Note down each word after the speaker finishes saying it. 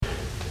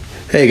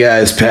Hey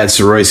guys, Pat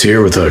Royce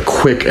here with a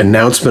quick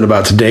announcement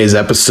about today's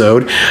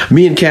episode.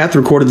 Me and Kath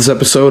recorded this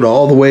episode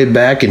all the way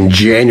back in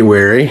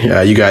January.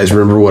 You guys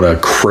remember what a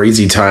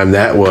crazy time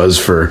that was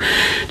for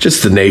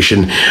just the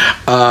nation.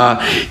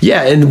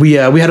 And we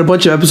had a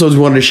bunch of episodes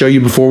we wanted to show you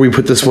before we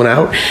put this one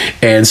out.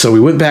 And so we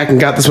went back and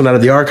got this one out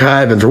of the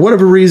archive. And for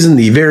whatever reason,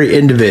 the very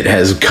end of it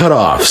has cut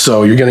off.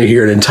 So you're going to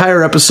hear an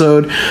entire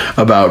episode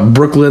about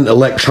Brooklyn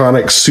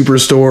Electronics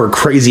Superstore,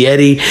 Crazy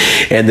Eddie.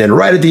 And then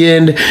right at the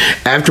end,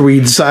 after we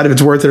decide if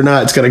it's worth it or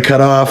not, it's going to cut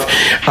off.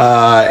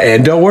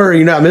 And don't worry,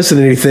 you're not missing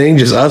anything.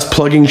 Just us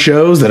plugging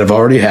shows that have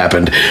already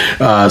happened.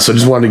 So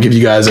just wanted to give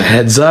you guys a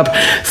heads up.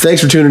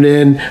 Thanks for tuning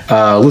in.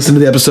 Listen to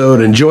the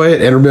episode, enjoy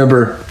it, and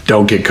remember,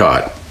 don't get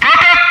caught.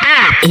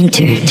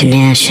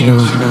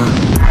 International.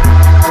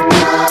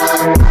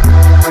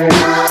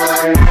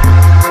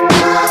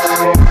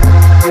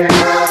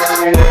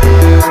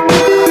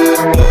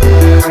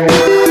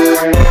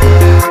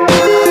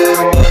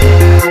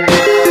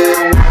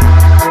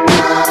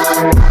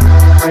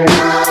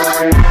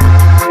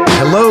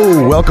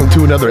 Welcome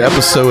to another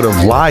episode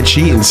of Lie,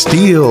 Cheat, and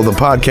Steal, the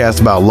podcast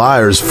about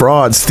liars,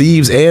 frauds,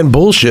 thieves, and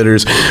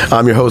bullshitters.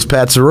 I'm your host,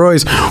 Pat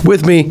Royce.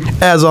 With me,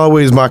 as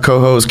always, my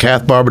co-host,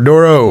 Kath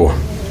Barbadoro.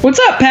 What's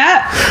up,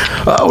 Pat?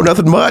 Oh,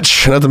 nothing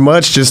much.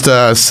 Just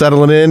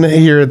settling in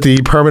here at the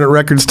Permanent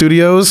Record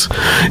Studios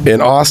in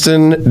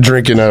Austin,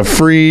 drinking a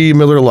free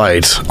Miller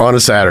Lite on a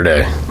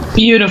Saturday.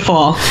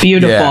 Beautiful.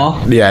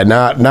 Yeah,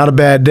 not a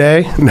bad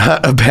day.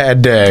 Not a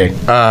bad day.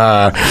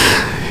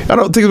 I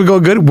don't think it'll go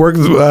good.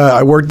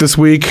 I worked this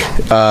week.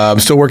 I'm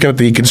still working at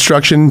the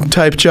construction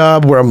type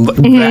job where I'm.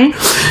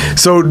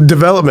 So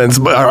developments.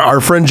 Our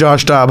friend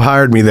Josh Dobb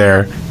hired me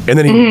there, and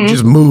then he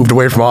just moved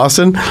away from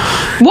Austin.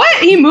 What?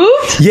 He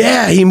moved?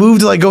 Yeah, he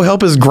moved to go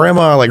help his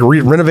grandma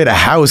renovate a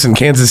house in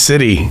Kansas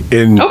City.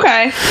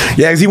 Okay.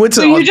 Yeah, because he went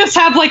to. So you just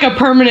have a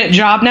permanent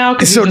job now?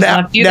 So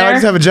now I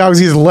just have a job because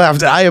he's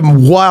left. I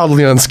am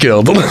wildly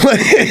unskilled. You're like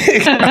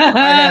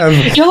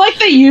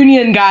the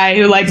union guy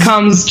who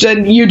comes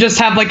and you just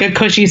have a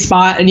cushy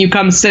spot and you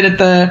come sit at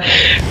the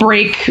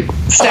break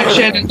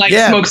section and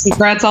smoke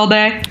cigarettes all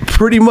day.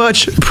 Pretty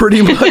much.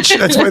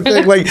 That's my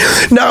thing.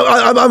 No,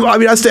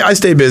 I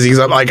stay busy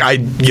because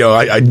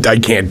I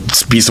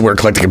can't be somewhere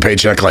collecting a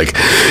paycheck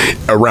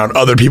around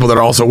other people that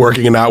are also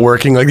working and not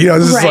working.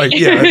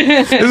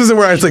 This isn't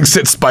where I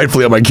sit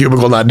spitefully on my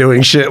cubicle not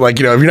doing shit. If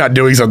you're not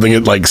doing something,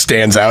 it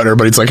stands out.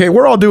 Everybody's hey,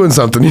 we're all doing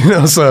something,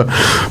 So,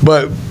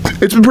 but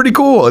it's been pretty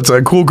cool. It's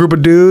a cool group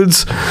of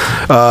dudes,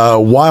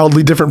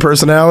 wildly different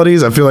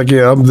personalities. I feel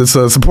it's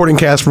a supporting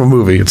cast from a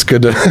movie. It's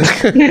good to.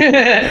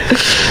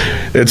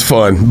 It's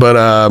fun, but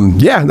other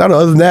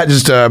than that,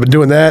 just been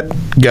doing that,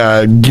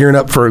 gearing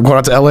up for going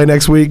out to LA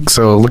next week,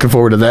 so looking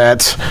forward to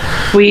that.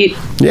 Sweet.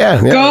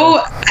 Yeah.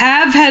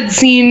 Had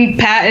seen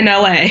Pat in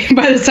LA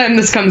by the time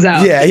this comes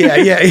out. Yeah.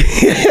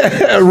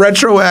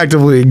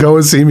 Retroactively, go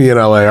and see me in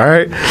LA, all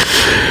right?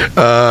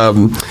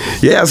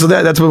 So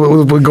that's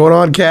what's going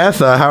on, Kath.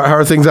 How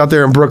are things out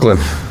there in Brooklyn?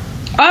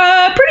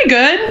 Pretty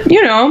good.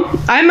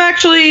 I'm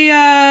actually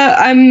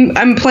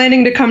I'm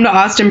planning to come to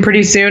Austin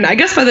pretty soon. I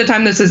guess by the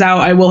time this is out,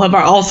 I will have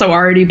also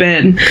already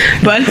been.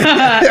 But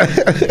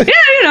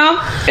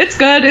it's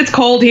good. It's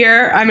cold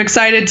here. I'm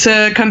excited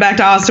to come back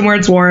to Austin where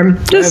it's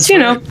warm. Just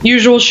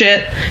usual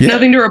shit. Yeah.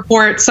 Nothing to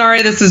report.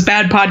 Sorry, this is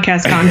bad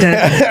podcast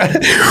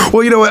content.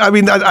 Well, you know what? I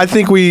mean, I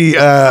think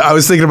I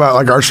was thinking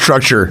about our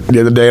structure the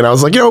other day, and I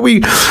was we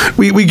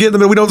get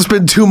them, and we don't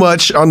spend too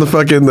much on the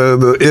fucking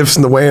the ifs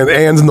and the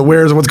ands and the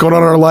wheres and what's going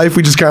on in our life.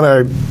 We just kind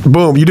of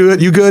boom. You do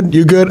it. You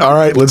good. All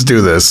right, let's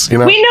do this. We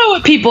know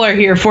what people are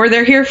here for.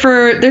 They're here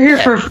for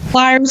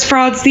liars,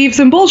 frauds, thieves,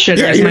 and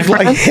bullshitters. You're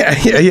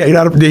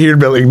not here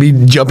to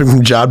be jumping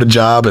from job to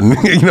job, and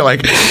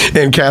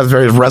in Kath's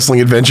various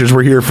wrestling adventures.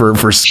 We're here for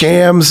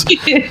scams.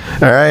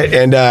 All right,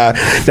 and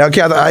now,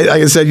 Kath, like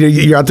I said,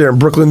 you're out there in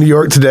Brooklyn, New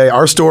York today.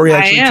 Our story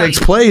actually takes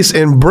place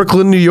in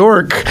Brooklyn, New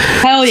York.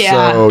 Hell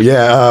yeah!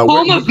 So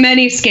home of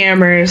many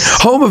scammers.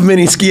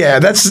 Yeah,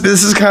 this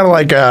is kind of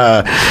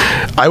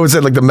I would say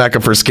the Mecca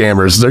for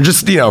scammers. They're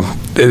just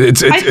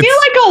it's. I feel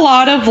a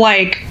lot of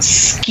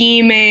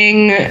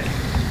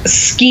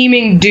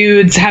scheming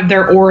dudes have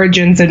their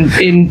origins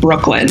in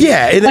Brooklyn.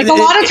 Yeah. A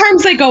lot of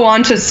times they go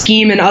on to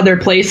scheme in other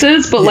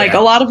places, but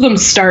a lot of them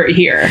start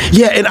here.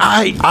 Yeah, and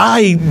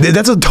I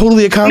that's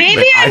totally a compliment.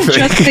 Maybe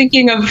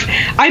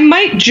I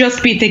might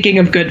just be thinking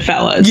of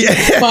Goodfellas.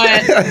 Yeah.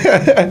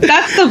 But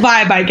that's the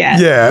vibe I get.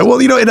 Yeah. Well,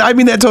 and I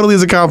mean that totally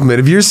is a compliment.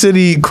 If your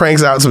city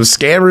cranks out some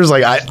scammers,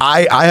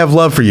 I have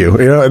love for you.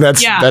 And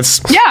that's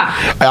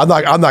I'm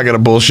not gonna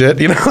bullshit,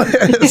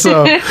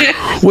 So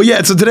well,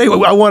 yeah, so today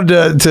I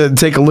wanted to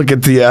take a look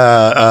at the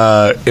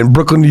in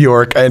Brooklyn, New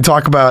York, and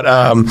talk about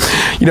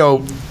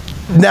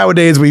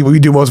nowadays we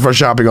do most of our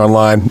shopping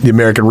online. The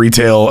American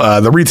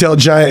the retail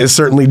giant is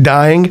certainly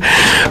dying,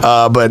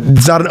 but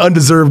it's not an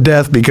undeserved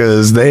death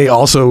because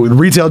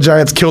retail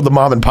giants killed the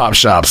mom and pop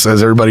shops,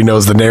 as everybody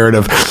knows the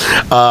narrative.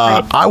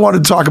 Right. I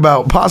wanted to talk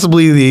about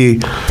possibly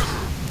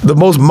the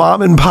most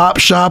mom and pop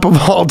shop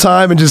of all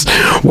time, and just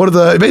one of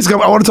the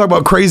basically. I want to talk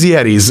about Crazy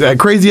Eddie's.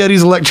 Crazy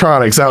Eddie's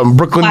Electronics out in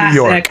Brooklyn, New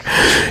York.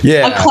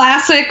 Yeah, a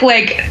classic,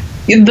 like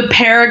the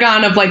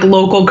paragon of like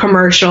local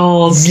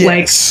commercials.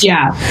 Yes. Like,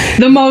 yeah,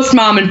 the most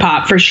mom and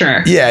pop for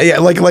sure. Yeah,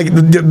 like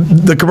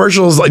the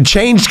commercials like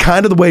changed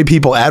kind of the way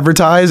people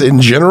advertise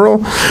in general.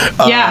 We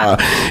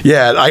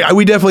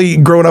definitely,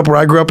 growing up where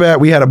I grew up at,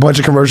 we had a bunch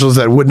of commercials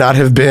that would not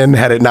have been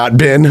had it not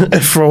been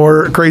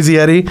for Crazy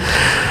Eddie.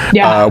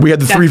 Yeah, we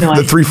had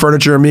the three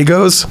furniture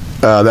amigos.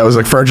 That was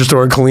like furniture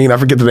store in Killeen. I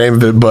forget the name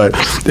of it, but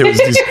it was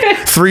these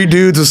three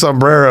dudes with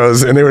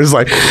sombreros, and they were just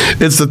like,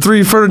 it's the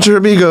three furniture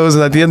amigos,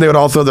 and at the end they would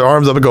all throw their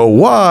arms up and go,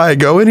 why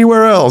go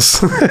anywhere else?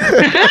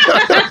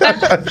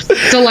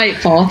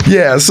 Delightful.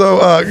 Yeah,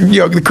 so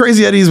the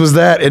Crazy Eddie's was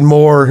that and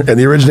more, and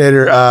the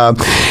originator,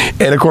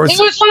 and of course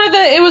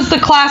it was the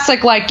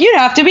classic, like, you'd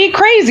have to be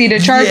crazy to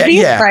charge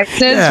these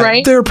prices,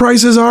 right? Their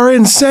prices are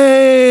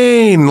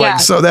insane.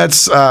 Like, so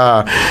that's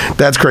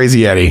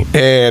Crazy Eddie.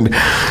 And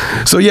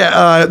so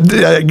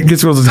I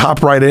guess we'll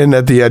hop right in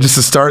at the just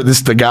to start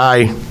this, the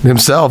guy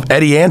himself,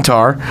 Eddie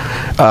Antar,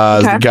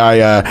 the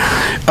guy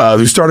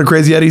who started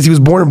Crazy Eddie's. He was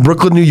born in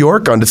Brooklyn, New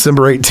York on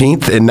December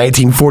 18th in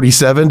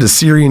 1947 to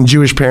Syrian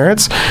Jewish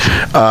parents.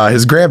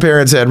 His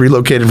grandparents had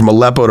relocated from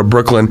Aleppo to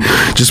Brooklyn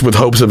just with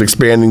hopes of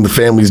expanding the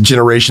family's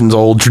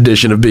generations-old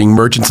tradition of being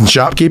merchants and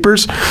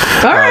shopkeepers. All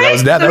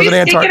right. That was an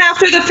Antar. Taking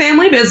after the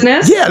family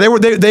business. Yeah,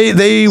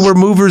 they were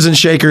movers and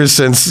shakers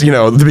since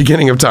the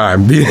beginning of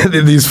time.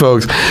 These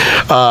folks.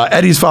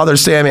 Eddie's father,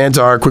 Sam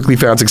Antar, quickly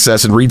found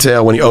success in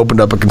retail when he opened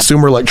up a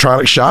consumer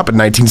electronics shop in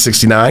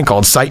 1969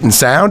 called Sight and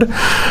Sound.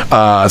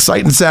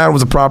 Sight and Sound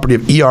was a property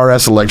of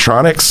ERS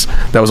Electronics.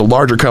 That was a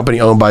larger company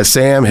owned by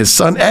Sam, his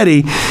son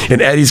Eddie,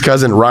 and Eddie's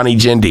cousin Ronnie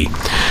Jindy.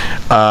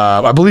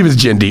 I believe it's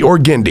Jindy or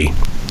Gindy.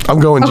 I'm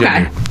going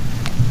Jindy.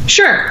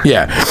 Sure.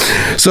 Yeah.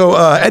 So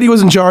Eddie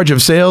was in charge of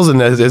sales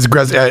and at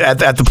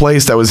the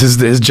place. That was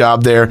his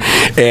job there,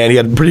 and he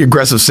had pretty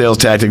aggressive sales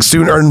tactics.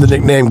 Soon earned the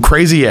nickname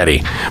Crazy Eddie,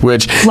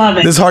 which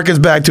this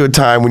harkens back to a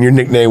time when your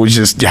nickname was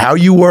just how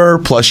you were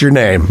plus your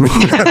name.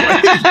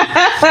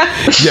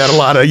 You had a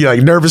lot of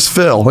Nervous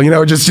Phil.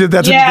 Just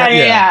that's what you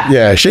got.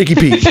 Yeah, Shaky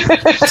Pete.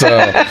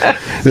 So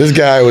this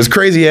guy was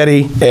Crazy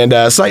Eddie, and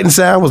Sight and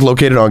Sound was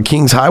located on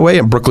Kings Highway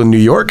in Brooklyn, New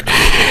York.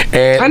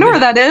 And I know where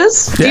that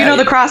is. Do you know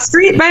the cross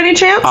street by any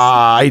chance?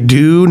 I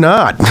do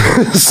not.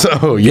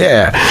 So,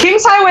 yeah.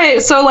 Kings Highway.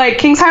 So,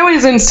 Kings Highway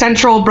is in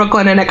central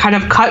Brooklyn, and it kind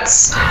of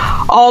cuts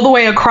all the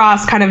way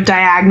across, kind of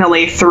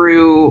diagonally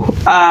through,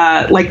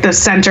 the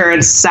center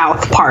and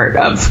south part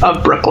of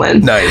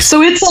Brooklyn. Nice.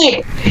 So it's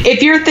like,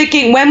 if you're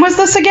thinking, when was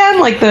this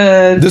again?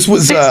 This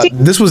was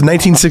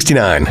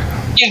 1969.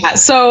 Yeah.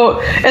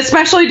 So,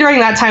 especially during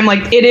that time,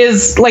 it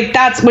is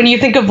that's when you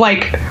think of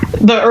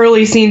the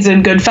early scenes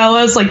in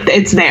Goodfellas,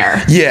 it's there.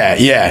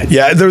 Yeah.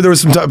 There were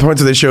some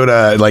points where they showed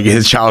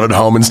his childhood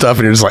home and stuff,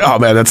 and you're just like, oh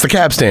man, that's the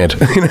cab stand.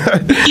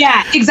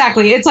 Yeah,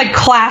 exactly. It's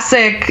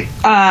classic,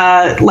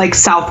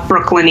 South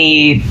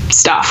Brooklyn-y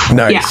stuff.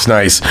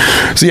 Nice.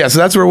 So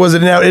that's where it was.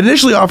 Now, it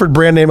initially offered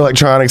brand name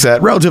electronics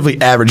at relatively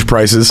average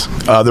prices.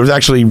 There was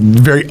actually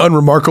very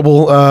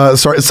unremarkable.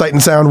 Sight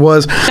and Sound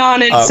was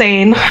not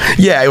insane.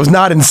 It was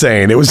not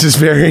insane. It was just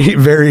very,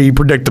 very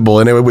predictable,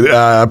 and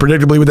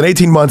predictably within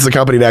 18 months, the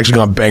company had actually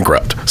gone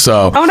bankrupt.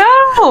 So. Oh no.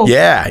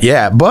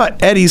 Yeah.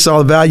 But Eddie saw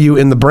the value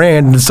in the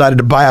brand and decided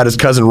to buy out his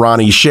cousin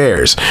Ronnie's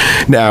shares.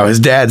 Now, his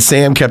dad,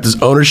 Sam, kept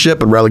his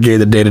ownership and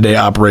relegated the day-to-day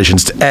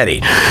operations to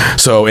Eddie.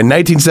 So, in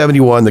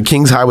 1971, the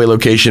Kings Highway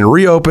location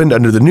reopened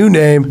under the new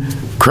name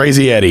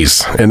Crazy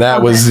Eddie's, and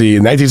that was the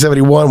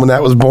 1971 when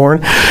that was born.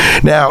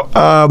 Now,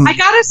 I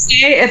gotta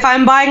say, if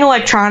I'm buying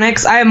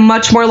electronics, I am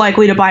much more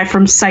likely to buy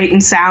from Sight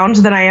and Sound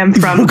than I am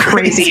from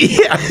Crazy.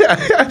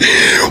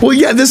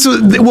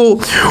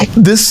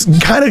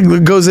 This kind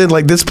of goes in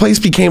this place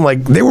became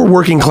they were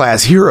working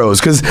class heroes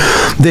because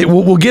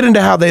we'll get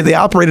into how they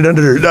operated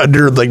under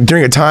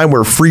during a time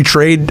where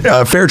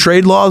fair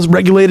trade laws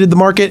regulated the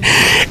market,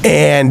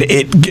 and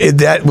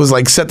that was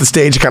set the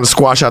stage to kind of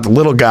squash out the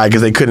little guy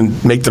because they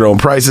couldn't make their own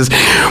prices.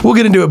 We'll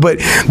get into it, but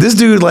this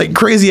dude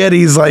Crazy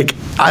Eddie's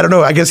I don't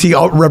know, I guess he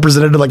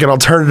represented an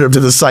alternative to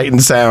the Sight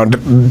and Sound.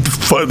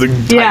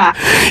 Yeah,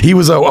 he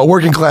was a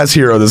working class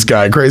hero, this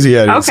guy Crazy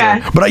Eddie.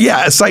 Okay. So,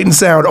 but Sight and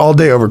Sound all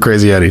day over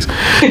Crazy Eddie's.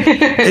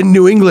 In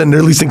New England, or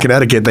at least in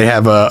Connecticut, they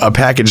have a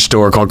package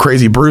store called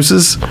Crazy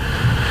Bruce's.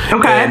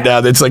 Okay.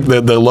 And it's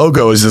the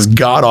logo is this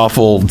god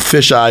awful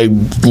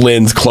fisheye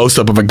lens close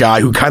up of a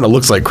guy who kind of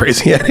looks like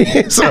Crazy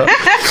Eddie. So,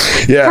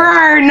 yeah. For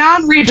our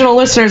non-regional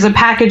listeners, a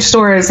package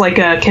store is like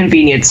a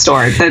convenience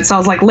store that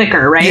sells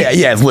liquor, right?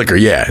 Yeah, it's liquor.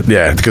 Yeah.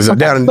 Because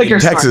down in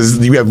Texas,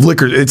 you have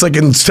liquor. It's in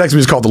Texas,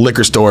 it's called the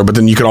liquor store, but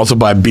then you can also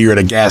buy beer at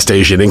a gas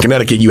station. In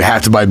Connecticut, you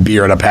have to buy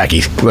beer in a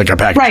package Right.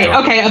 store.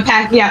 Okay. A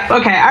pack. Yeah.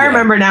 Okay. I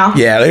remember now.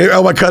 Yeah.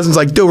 All my cousins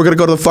dude, we're gonna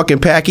go to the fucking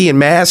Packy and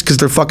Mass because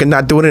they're fucking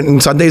not doing it on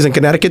Sundays in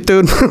Connecticut,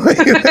 dude.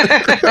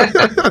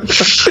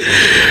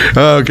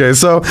 Okay,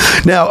 so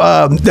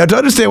now to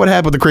understand what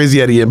happened with the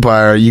Crazy Eddie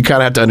Empire, you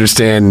kind of have to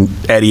understand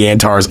Eddie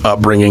Antar's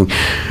upbringing.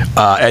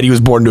 Eddie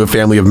was born into a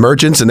family of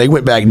merchants, and they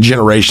went back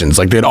generations.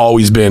 Like they'd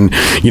always been,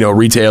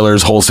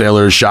 retailers,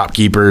 wholesalers,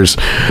 shopkeepers.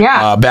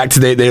 Yeah. Back to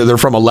they're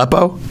from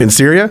Aleppo in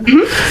Syria,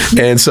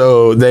 and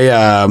so they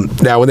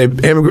now when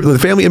the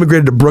family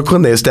immigrated to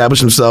Brooklyn, they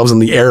established themselves in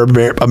the Arab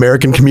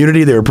American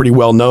community. They were pretty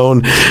well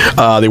known.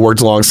 They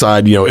worked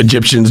alongside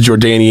Egyptians,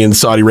 Jordanians,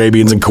 Saudi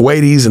Arabians, and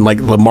Kuwaitis, and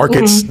like the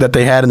markets that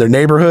they had in their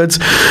neighborhoods.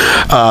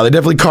 They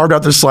definitely carved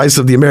out their slice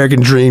of the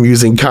American dream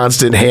using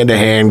constant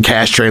hand-to-hand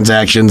cash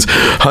transactions,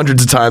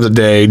 hundreds of times a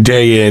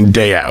day in,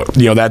 day out.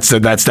 That's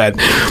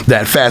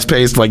that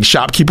fast-paced like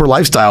shopkeeper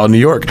lifestyle in New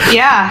York.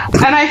 Yeah,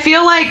 and I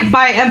feel like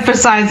by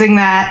emphasizing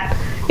that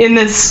in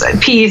this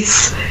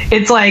piece,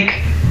 it's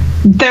like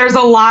there's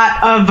a lot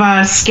of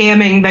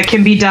scamming that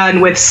can be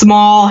done with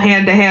small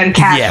hand-to-hand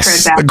cash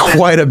transactions.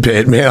 Quite a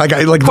bit, man.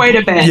 Quite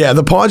a bit. Yeah,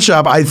 the pawn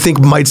shop I think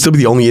might still be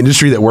the only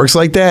industry that works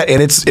like that,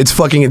 and it's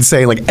fucking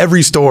insane. Like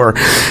every store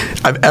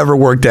I've ever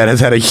worked at has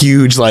had a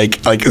huge so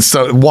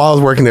while I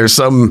was working there,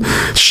 some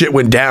shit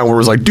went down where it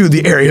was like, dude,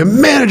 the area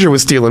manager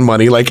was stealing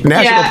money. Like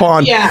National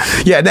Pawn,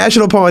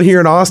 National Pawn here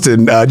in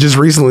Austin just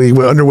recently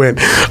underwent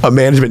a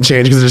management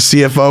change because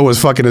their CFO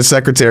was fucking a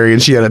secretary,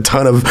 and she had a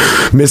ton of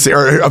missing,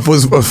 or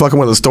was fucking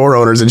one of the store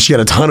owners, and she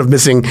had a ton of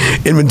missing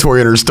inventory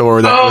in her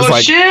store. That was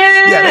like, shit.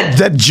 Yeah,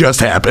 that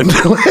just happened.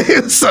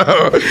 So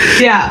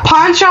yeah,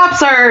 pawn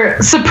shops are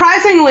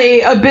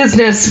surprisingly a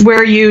business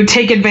where you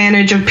take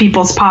advantage of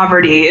people's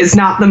poverty is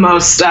not the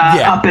most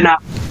up and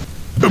up.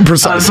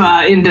 Precisely.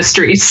 Of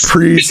industries.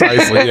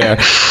 Precisely,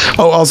 yeah.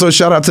 Oh, also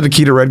shout out to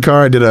Nikita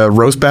Redcar. I did a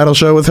roast battle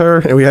show with her,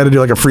 and we had to do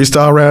like a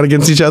freestyle round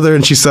against each other,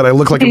 and she said I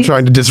look like I'm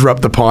trying to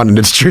disrupt the pawn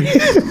industry.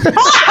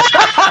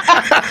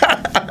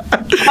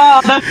 Oh,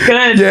 that's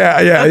good.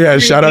 Yeah.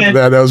 Shout out to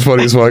that. That was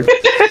funny as fuck.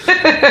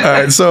 All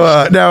right, so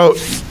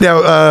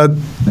the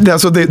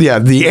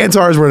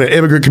Antars were in an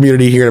immigrant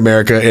community here in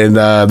America, and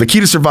the key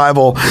to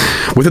survival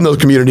within those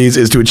communities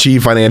is to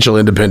achieve financial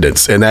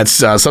independence, and that's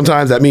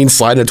sometimes that means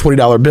sliding a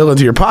 $20 bill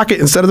into your pocket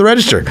instead of the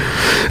register.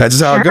 That's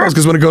just how it goes,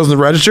 because when it goes in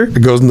the register,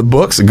 it goes in the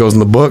books.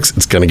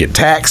 It's going to get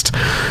taxed.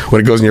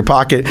 When it goes in your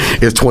pocket,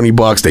 it's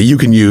 $20 that you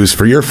can use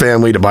for your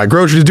family to buy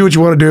groceries, do what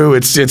you want to do.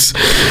 It's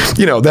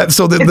that.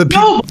 So the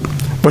people.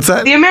 What's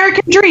that? The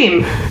American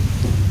dream.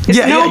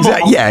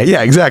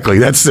 Exactly.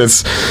 That's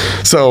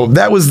so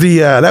that was the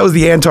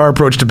Antar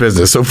approach to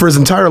business. So for his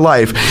entire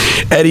life,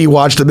 Eddie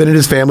watched him and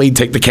his family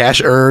take the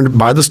cash earned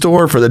by the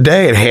store for the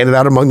day and hand it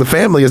out among the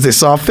family as they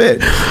saw fit.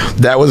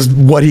 That was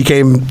what he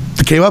came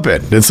up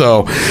in. And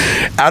so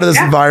out of this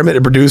environment,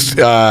 it produced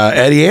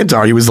Eddie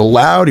Antar. He was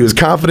loud, he was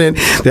confident.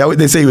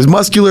 They say he was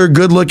muscular,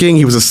 good looking,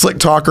 he was a slick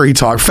talker, he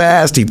talked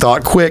fast, he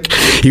thought quick.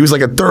 He was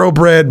like a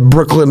thoroughbred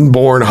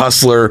Brooklyn-born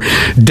hustler,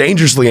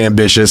 dangerously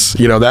ambitious.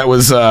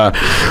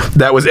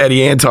 That was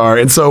Eddie Antar.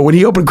 And so when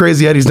he opened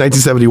Crazy Eddie's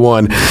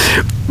 1971,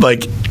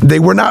 like they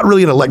were not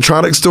really an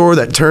electronics store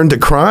that turned to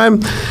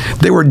crime.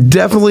 They were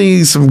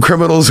definitely some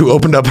criminals who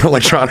opened up an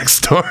electronics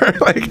store.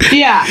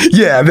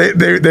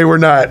 They were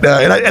not.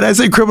 And I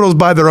say criminals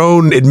by their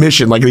own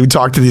admission. Like we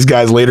talk to these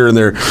guys later in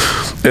their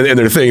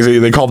things.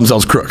 They call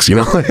themselves crooks.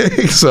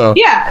 So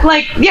they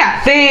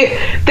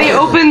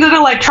opened an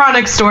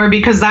electronics store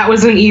because that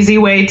was an easy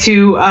way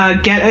to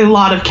get a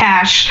lot of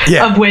cash,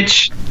 of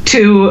which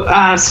to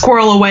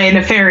squirrel away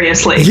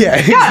nefariously.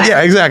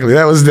 Yeah, exactly.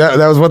 That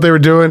was what they were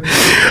doing.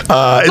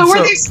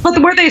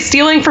 Were they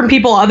stealing from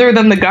people other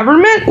than the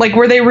government? Like,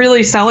 were they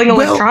really selling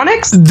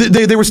electronics?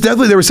 They were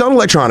selling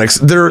electronics.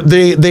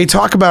 They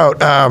talk about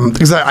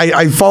because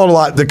I followed a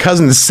lot. The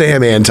cousin is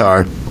Sam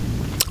Antar.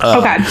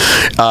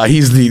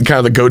 He's the kind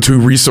of the go-to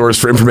resource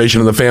for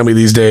information in the family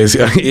these days.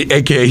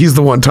 AKA, he's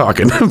the one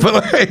talking.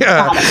 But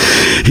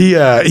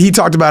he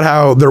talked about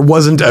how there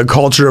wasn't a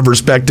culture of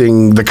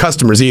respecting the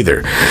customers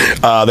either.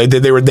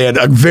 They had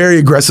a very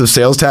aggressive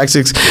sales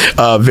tactics,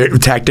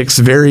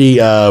 very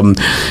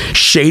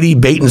shady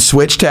bait and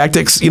switch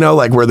tactics.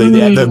 Like where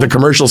the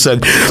commercial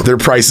said their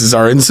prices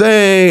are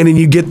insane, and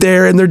you get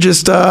there and they're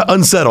just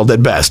unsettled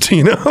at best.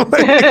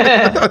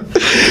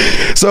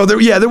 So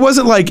there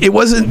wasn't like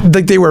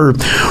they were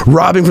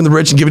robbing from the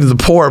rich and giving to the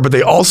poor, but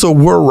they also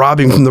were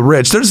robbing from the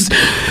rich. There's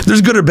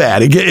good or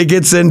bad. It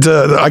gets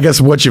into, I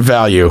guess, what you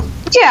value.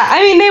 Yeah,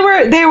 I mean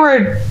they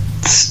were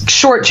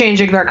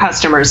shortchanging their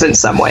customers in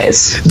some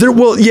ways. There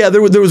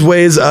was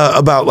ways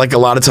about like a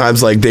lot of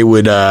times like they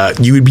would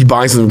you would be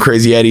buying some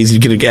Crazy Eddies, you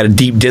get a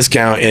deep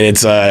discount, and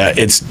it's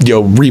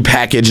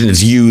repackaged and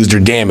it's used or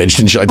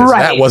damaged and shit like this.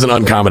 Right. That wasn't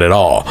uncommon at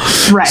all.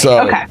 Right.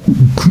 So, okay.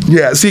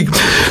 Yeah. See,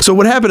 so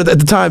what happened at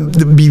the time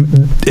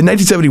in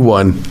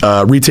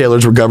 1971,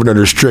 retailers were governed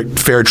under strict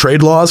fair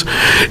trade laws,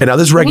 and now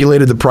this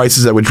regulated the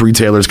prices at which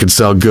retailers could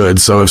sell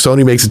goods. So if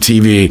Sony makes a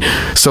TV,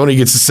 Sony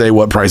gets to say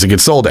what price it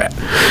gets sold at,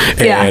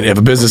 and if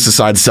a business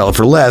decides to sell it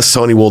for less,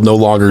 Sony will no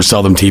longer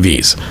sell them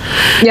TVs.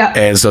 Yeah.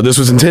 And so this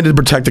was intended to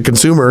protect the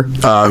consumer,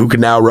 who could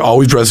now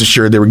always rest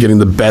assured they were getting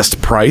the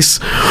best price.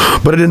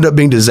 But it ended up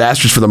being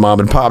disastrous for the mom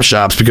and pop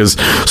shops because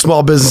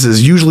small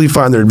businesses usually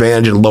find their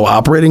advantage in low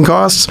operating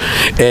costs.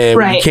 And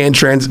Right.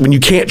 when you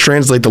can't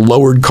translate the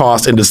lowered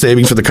cost into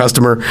savings for the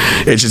customer,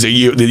 it's just that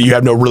you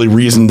have no really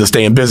reason to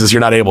stay in business.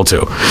 You're not able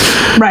to.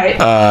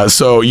 Right.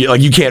 So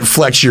you can't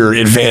flex your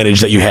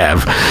advantage that you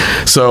have.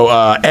 So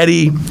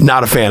Eddie,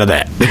 not a fan of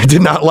that.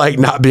 Did not like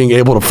not being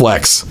able to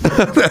flex.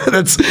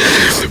 That's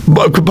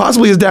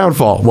possibly his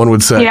downfall, one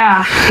would say.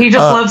 Yeah. He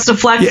just loves to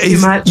flex too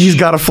much. He's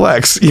got to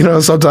flex.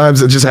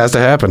 Sometimes it just has to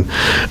happen.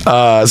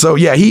 So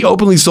yeah, he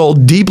openly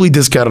sold deeply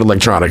discounted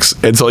electronics,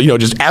 and so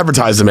just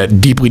advertised them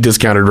at deeply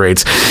discounted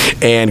rates,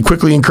 and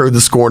quickly incurred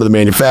the scorn of the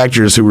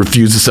manufacturers who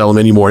refused to sell him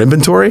any more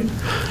inventory.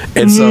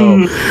 And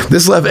so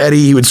this left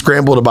Eddie. He would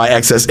scramble to buy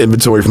excess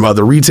inventory from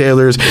other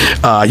retailers.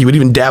 He would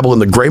even dabble in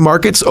the gray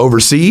markets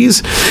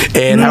overseas.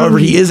 And however,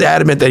 he is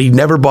adamant that he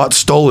never bought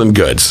stolen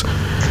goods.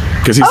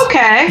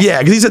 Okay. Yeah,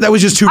 because he said that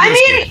was just too risky.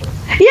 I mean,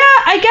 yeah,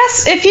 I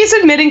guess if he's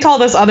admitting to all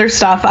this other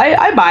stuff,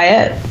 I buy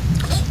it.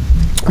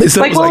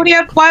 Like, why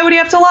would he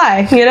have to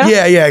lie?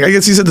 Yeah. I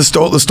guess he said the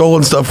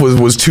stolen stuff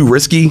was too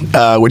risky,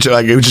 which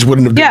it just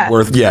wouldn't have been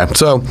worth. Yeah.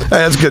 So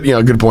that's good.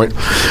 Good point.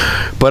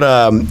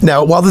 But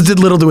now, while this did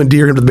little to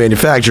endear him to the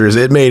manufacturers,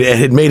 it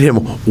had made him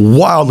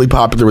wildly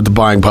popular with the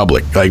buying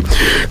public. Like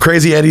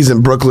Crazy Eddie's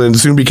in Brooklyn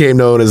soon became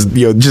known as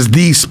just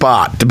the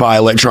spot to buy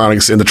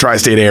electronics in the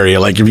tri-state area.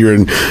 Like if you're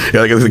in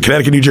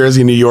Connecticut, New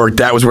Jersey, New York,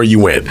 that was where you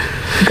went.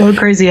 Go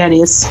Crazy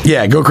Eddie's.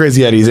 Yeah, go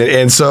Crazy Eddie's,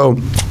 and so.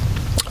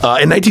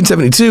 In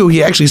 1972,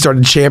 he actually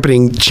started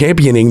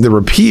championing the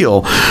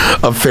repeal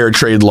of fair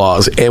trade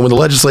laws. And when the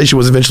legislation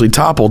was eventually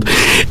toppled,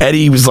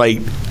 Eddie was like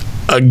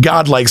a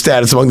godlike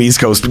status among the East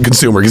Coast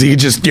consumer because he could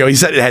just, he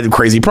said it had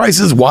crazy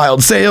prices,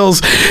 wild sales.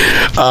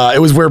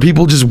 It was where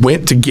people just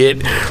went to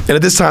get. And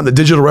at this time, the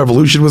digital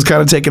revolution was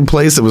kind of taking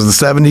place. It was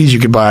the 70s. You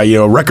could buy,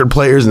 record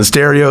players and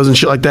stereos and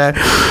shit like that.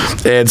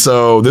 And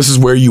so this is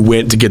where you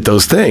went to get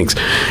those things.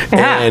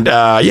 Yeah. And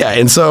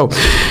and so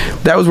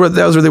that was where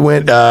they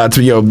went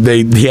to.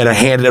 He had a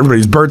hand at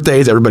everybody's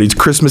birthdays, everybody's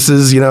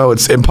Christmases.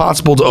 It's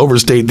impossible to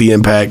overstate the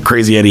impact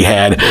Crazy Eddie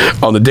had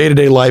on the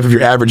day-to-day life of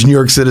your average New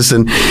York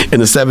citizen in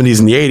the 70s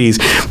and the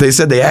 80s. They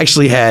said they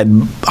actually had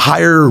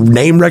higher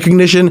name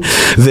recognition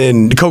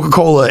than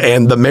Coca-Cola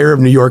and the mayor of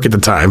New York at the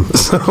time.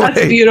 So,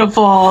 that's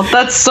beautiful.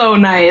 That's so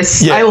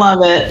nice. Yeah. I love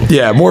it.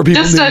 Yeah, more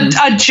people. Just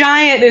a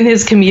giant in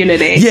his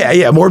community.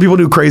 Yeah. More people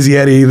knew Crazy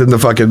Eddie than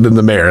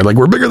the mayor. Like,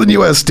 we're bigger than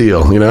U.S.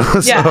 Steel,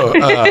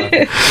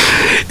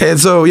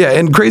 Yeah.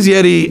 And Crazy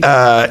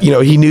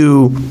Eddie, he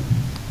knew.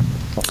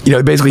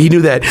 Basically, he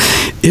knew that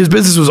his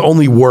business was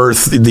only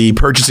worth the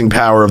purchasing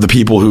power of the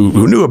people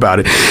who knew about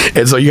it.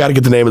 And so you got to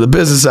get the name of the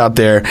business out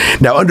there.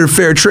 Now, under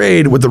fair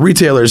trade, what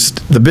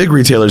the big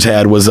retailers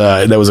had was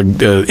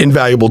an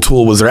invaluable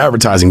tool was their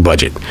advertising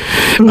budget.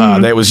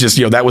 That was just,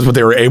 that was what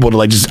they were able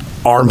to just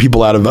arm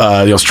people out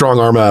of, strong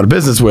arm out of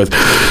business with.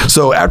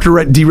 So after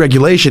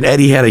deregulation,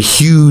 Eddie had a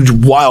huge,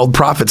 wild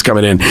profits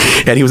coming in,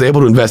 and he was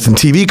able to invest in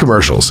TV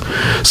commercials.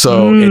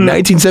 So in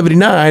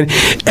 1979,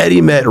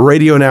 Eddie met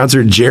radio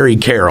announcer Jerry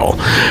Carroll.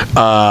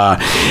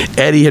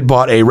 Eddie had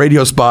bought a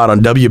radio spot on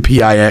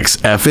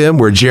WPIX FM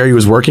where Jerry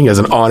was working as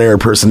an on-air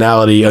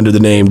personality under the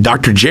name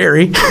Dr.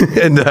 Jerry.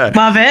 And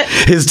love it.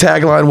 His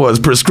tagline was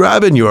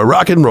 "Prescribing your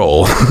rock and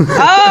roll."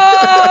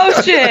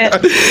 Oh shit!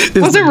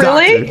 Was it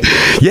really?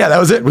 Yeah, that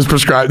was it. It was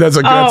prescribed. That's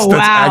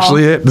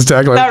actually it. This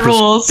tagline. That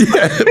rules.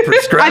 Yeah,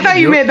 I thought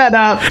you made that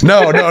up.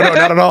 No,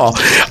 not at all.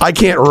 I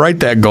can't write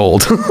that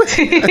gold.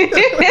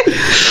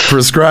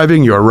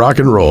 Prescribing your rock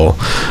and roll.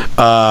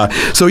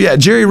 So yeah,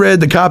 Jerry read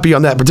the copy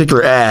on that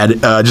particular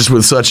ad just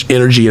with such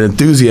energy and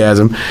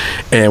enthusiasm.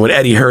 And when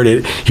Eddie heard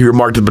it, he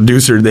remarked to the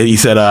producer that he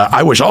said,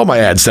 "I wish all my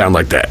ads sound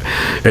like that."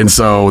 And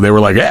so they were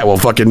like, "Yeah, well,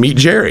 fucking meet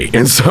Jerry."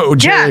 And so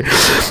Jerry,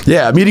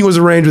 a meeting was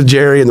arranged with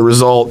Jerry, and the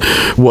result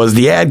was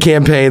the ad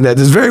campaign that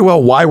is very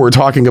well why we're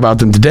talking about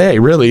them today.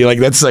 Really,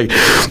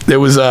 it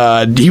was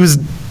he was.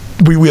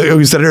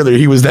 We said it earlier,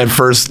 he was that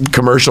first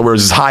commercial where it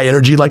was this high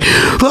energy, like,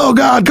 "Oh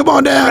God, come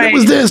on down, It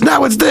was this,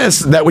 now it's this."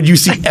 That would you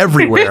see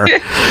everywhere.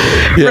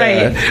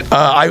 Right.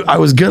 I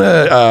was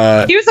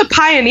gonna... he was a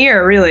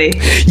pioneer, really.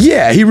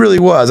 Yeah, he really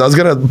was. I was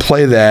gonna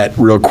play that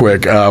real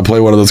quick,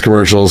 play one of those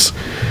commercials.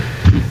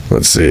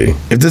 Let's see.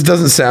 If this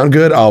doesn't sound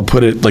good, I'll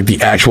put it, the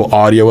actual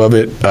audio of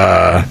it,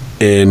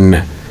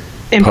 in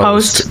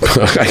post.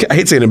 I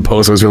hate saying in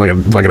post. I was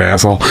feeling like an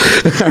asshole.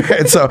 All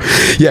right, so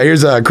yeah,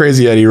 here's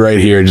Crazy Eddie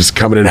right here, just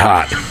coming in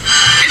hot.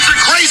 It's the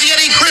Crazy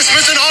Eddie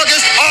Christmas in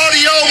August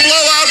audio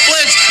blowout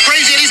blitz.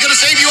 Crazy Eddie's going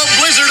to save you a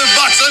blizzard of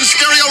bucks on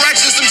stereo rack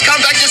systems,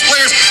 compact disc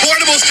players,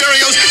 portable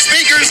stereos,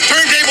 speakers,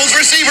 turntables,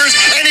 receivers,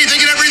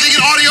 anything and everything in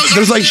audio.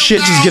 There's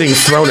shit just getting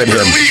thrown at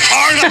him. We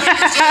are not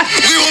undersold.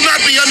 We will not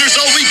be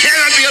undersold. We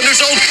cannot be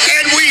undersold,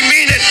 and we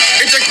mean it.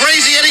 It's a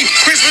Crazy Eddie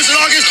Christmas in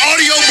August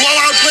audio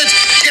blowout blitz.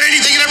 Get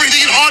anything and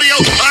everything in audio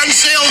on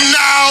sale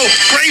now.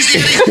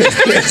 Crazy Eddie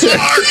Christmas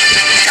star.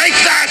 Take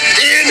that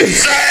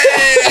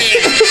insane.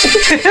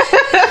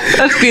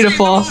 That's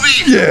beautiful.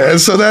 Yeah,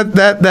 so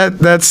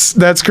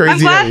that's crazy. I'm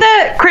glad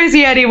that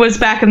Crazy Eddie was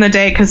back in the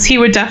day, because he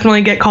would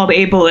definitely get called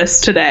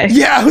ableist today.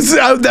 Yeah, that's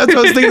what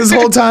I was thinking this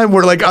whole time.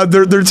 Where like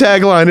their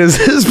tagline is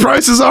 "His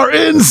prices are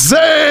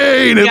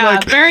insane." And Yeah,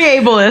 like, very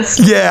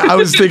ableist. yeah, I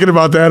was thinking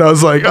about that. I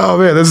was like, oh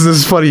man, this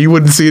is funny. You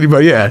wouldn't see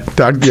anybody. Yeah,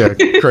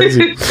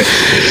 crazy.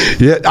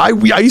 Yeah,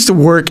 I used to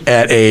work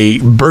at a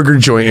burger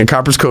joint in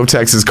Coppers Cove,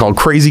 Texas called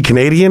Crazy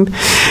Canadian,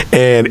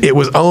 and it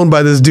was owned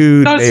by this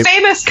dude. Those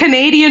famous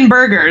Canadian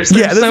burgers.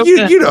 They're Yeah, so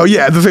you good. know,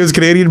 yeah, the famous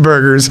Canadian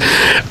burgers.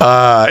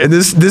 And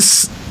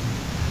this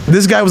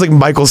guy was like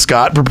Michael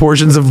Scott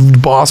proportions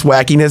of boss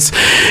wackiness.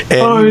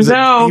 And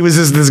he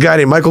was this guy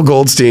named Michael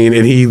Goldstein,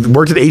 and he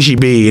worked at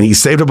HEB, and he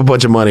saved up a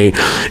bunch of money,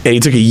 and he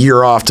took a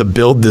year off to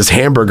build this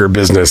hamburger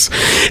business.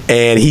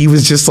 And he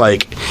was just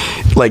like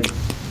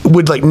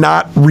would like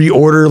not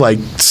reorder like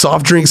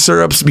soft drink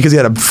syrups because he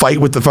had a fight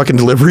with the fucking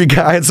delivery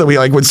guy, and so he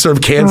like would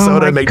serve canned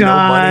soda and make no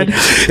money.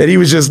 And he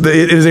was just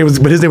his name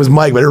was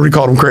Mike, but everybody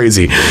called him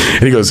crazy.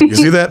 And he goes, "You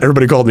see that?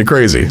 Everybody called me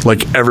crazy.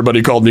 Like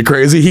everybody called me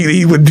crazy."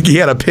 He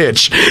had a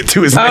pitch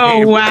to his name.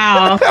 Oh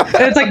wow!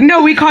 It's like,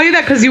 no, we call you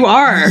that because you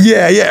are.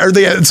 Yeah.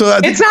 So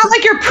It's not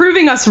like you're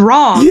proving us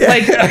wrong. Yeah.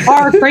 Like, you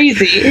are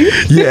crazy.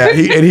 Yeah,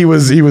 he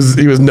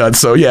was nuts.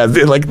 So yeah,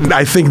 like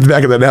I think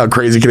back at that now,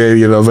 Crazy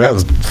Canadian. I was like, that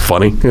was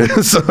funny.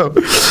 So,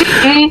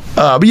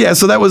 but yeah,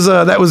 so that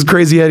was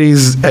Crazy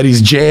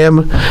Eddie's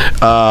jam.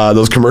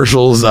 Those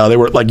commercials, they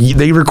were like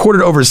they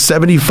recorded over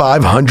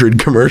 7,500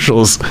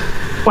 commercials.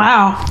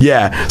 Wow.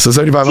 Yeah, so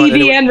 7,500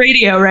 TV and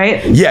radio,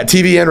 right? Yeah,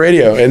 TV and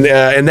radio,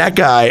 and that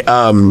guy.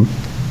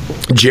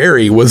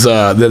 Jerry was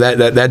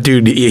that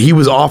dude. He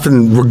was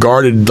often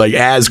regarded like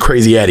as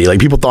Crazy Eddie. Like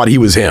people thought he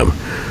was him.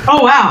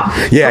 Oh wow.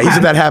 Yeah, Okay. he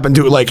said that happened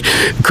to like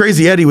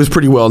Crazy Eddie was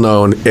pretty well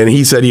known, and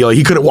he said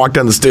he couldn't walk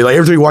down the street. Like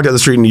every time he walked down the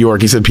street in New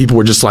York, he said people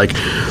were just like,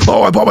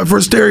 "Oh, I bought my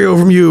first stereo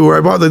from you," or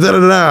 "I bought the da da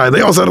da," and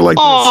they all sounded like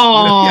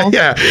Aww. this.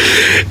 Yeah.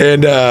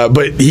 And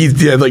but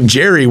like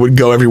Jerry would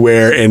go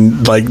everywhere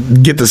and like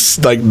get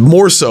this like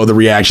more so the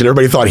reaction.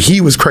 Everybody thought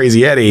he was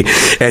Crazy Eddie,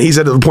 and he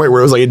said to the point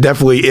where it was like it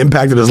definitely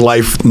impacted his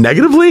life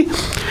negatively,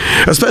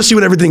 especially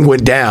when everything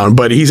went down.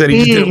 But he said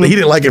he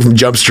didn't like it from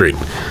Jump Street.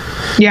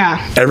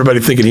 Yeah. Everybody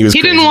thinking he was.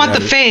 He didn't Crazy want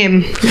Eddie. the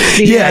fame.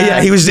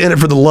 Yeah, he was in it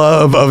for the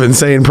love of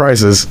insane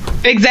prices.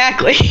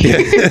 Exactly.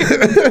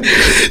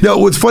 No,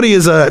 what's funny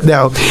is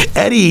now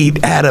Eddie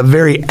had a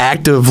very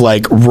active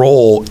like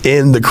role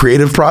in the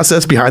creative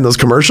process behind those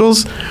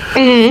commercials.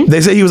 Mm-hmm.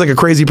 They say he was like a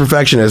crazy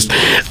perfectionist,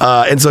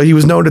 and so he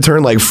was known to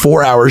turn like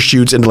 4-hour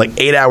shoots into like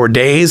 8-hour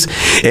days.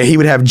 And he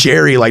would have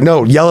Jerry like,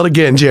 "No, yell it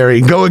again,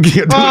 Jerry. Go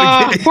again." Do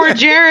it again. Poor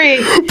Jerry.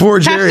 Poor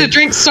Jerry. Has to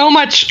drink so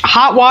much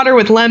hot water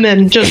with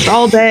lemon just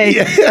all day.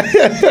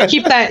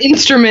 Keep that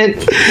instrument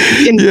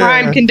in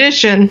prime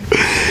condition.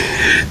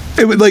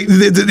 It was like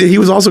he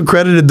was also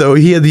credited though.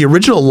 He had the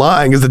original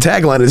line because the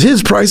tagline is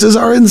 "His prices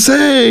are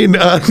insane."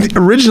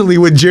 Originally,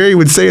 what Jerry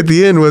would say at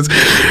the end was,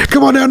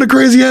 "Come on down to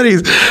Crazy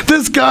Eddie's.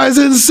 This guy's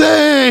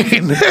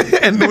insane."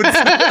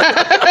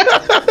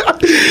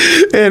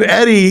 And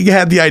Eddie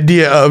had the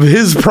idea of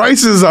 "His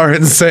prices are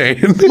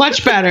insane."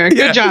 Much better.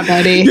 Good job,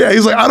 Eddie. Yeah,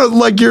 he's like, "I don't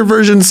like your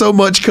version so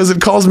much because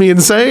it calls me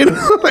insane."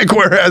 Like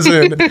whereas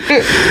in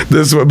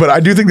this one, but I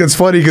do think that's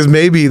funny because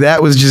maybe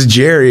that was just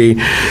Jerry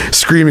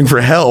screaming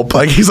for help.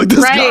 Like he's like,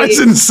 "This guy's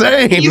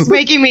insane. He's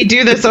making me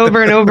do this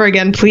over and over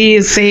again.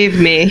 Please save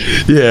me."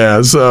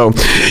 Yeah. So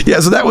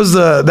that was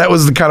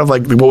the kind of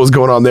like what was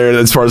going on there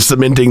as far as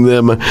cementing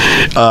them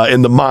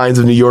in the minds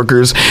of New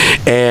Yorkers,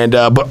 and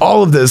but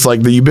all of this,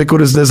 like the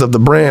ubiquitousness of the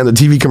brand, the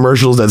TV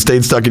commercials that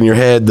stayed stuck in your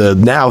head, the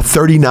now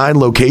 39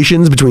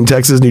 locations between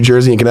Texas, New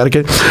Jersey, and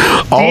Connecticut.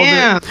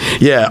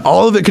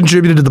 All of it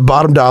contributed to the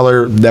bottom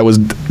dollar that was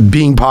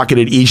being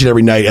pocketed each and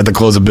every night at the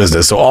close of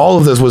business. So all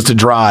of this was to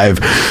drive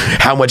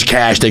how much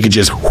cash they could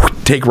just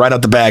take right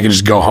out the bag and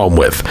just go home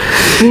with.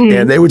 Mm-hmm.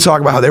 And they would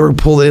talk about how they were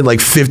pulling in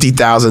like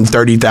 50,000,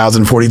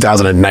 30,000,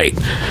 40,000 a night.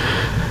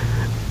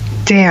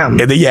 Damn.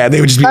 And they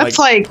would just be That's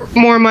like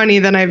more money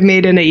than I've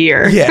made in a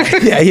year.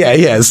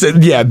 Yeah. So,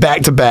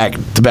 back to back.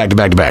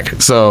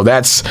 So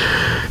that's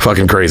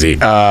fucking crazy.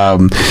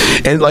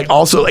 And like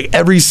also like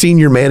every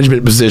senior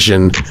management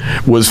position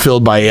was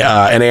filled by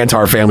an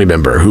Antar family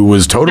member who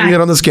was totally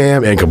in on the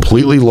scam and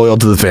completely loyal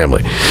to the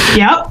family.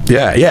 Yep.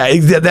 Yeah.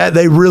 That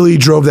they really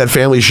drove that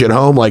family shit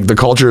home, like the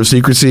culture of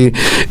secrecy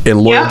and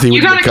loyalty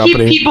with the company. You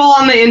gotta keep people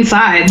on the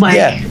inside. Like,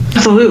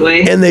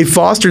 absolutely. And they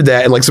fostered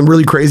that in like some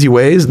really crazy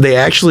ways. They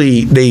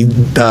actually they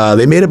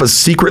made up a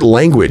secret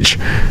language.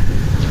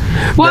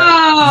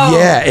 Whoa!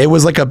 It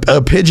was like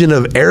a pidgin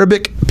of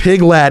Arabic,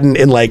 Pig Latin,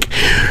 and like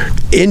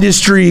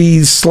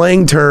industry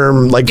slang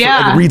term, like,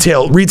 like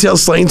retail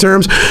slang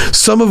terms.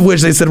 Some of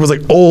which they said was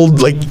like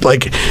old,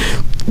 like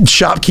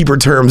shopkeeper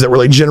terms that were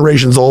like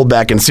generations old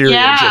back in Syria.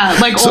 Yeah,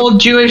 like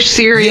old Jewish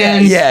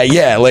Syrians.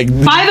 Yeah. Like,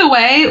 by the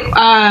way,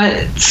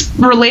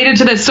 related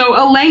to this, so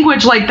a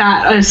language like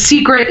that, a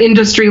secret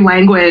industry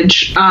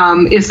language,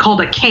 is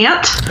called a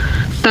cant.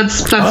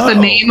 That's the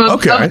name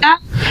of that.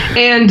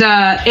 And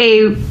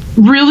a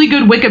really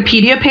good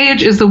Wikipedia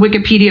page is the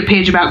Wikipedia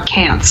page about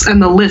cants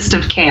and the list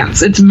of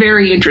cants. It's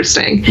very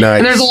interesting. Nice.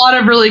 And there's a lot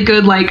of really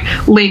good like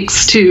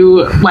links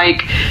to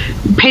like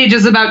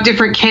pages about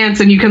different cants,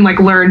 and you can like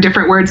learn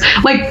different words.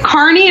 Like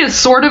carny is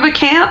sort of a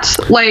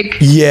cant. Like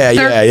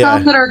there's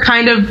some that are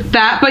kind of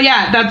that, but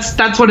yeah,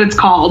 that's what it's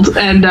called,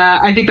 and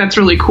I think that's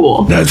really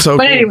cool. That's so.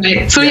 But cool.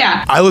 anyway, so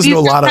yeah, I listen to a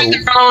lot of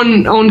their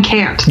own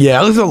cant. Yeah,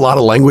 I listen to a lot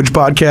of language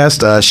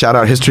podcasts. Shout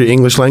out History,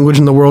 English Language,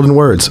 and the World in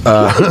Words.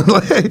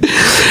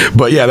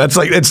 But yeah, that's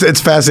like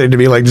it's fascinating to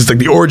me, like just like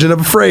the origin of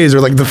a phrase,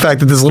 or like the fact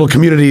that this little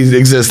community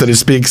exists that it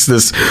speaks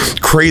this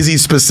crazy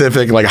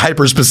specific, like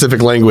hyper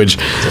specific language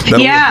that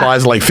only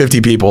applies to like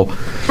 50 people.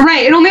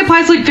 Right, it only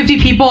applies to like 50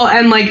 people,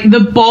 and like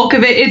the bulk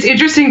of it. It's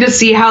interesting to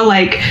see how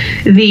like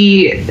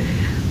the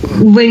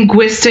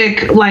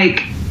linguistic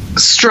like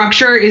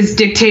structure is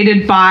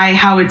dictated by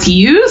how it's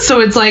used.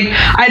 So it's like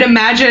I'd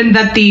imagine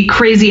that the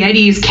Crazy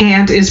Eddie's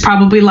cant is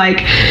probably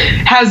like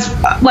has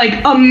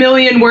like a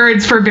million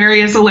words for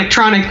various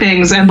electronic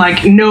things and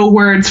like no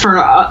words for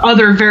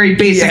other very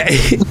basic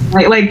things.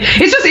 Like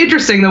it's just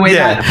interesting the way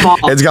that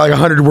evolves. It's got like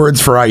 100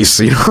 words for ice,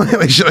 you know,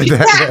 like shit like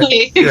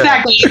exactly that.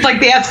 Exactly. It's like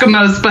the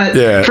Eskimos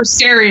but for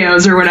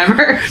stereos or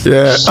whatever.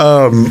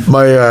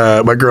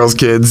 My girls'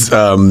 kids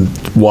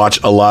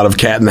watch a lot of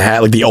Cat in the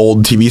Hat, like the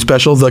old TV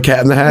specials, The Cat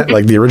in the Hat,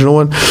 like the original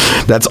one.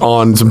 That's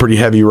on some pretty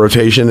heavy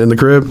rotation in the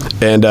crib,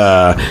 and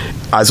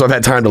so I've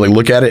had time to like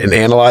look at it and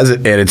analyze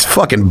it, and it's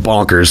fucking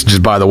bonkers,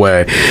 just by the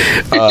way.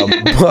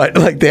 But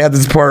like they have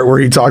this part where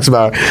he talks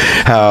about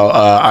how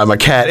I'm a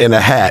cat in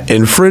a hat.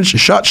 In French,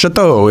 chat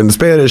chateau. In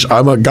Spanish,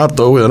 I'm a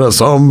gato in a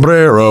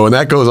sombrero, and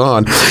that goes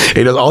on.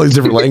 He does all these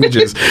different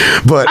languages.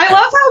 But I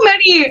love how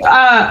many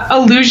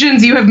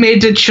allusions you have made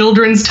to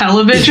children's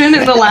television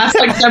in the last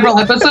like several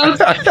episodes,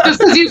 just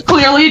because you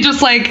clearly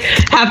just like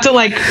have to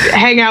like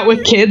hang out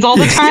with kids all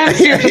the time.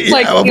 You're just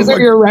like these are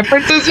your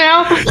references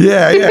now.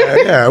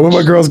 Yeah. With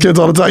my girls' kids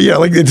all the time. Yeah,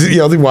 like it's, you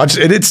know, they watch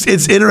it. It's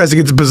interesting.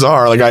 It's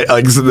bizarre. Like I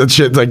like that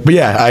shit. Like, but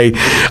yeah,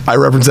 I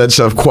reference that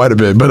stuff quite a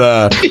bit.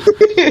 But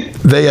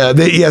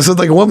so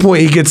like at one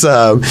point he gets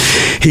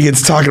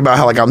talking about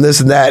how like I'm this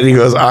and that, and he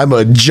goes, I'm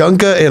a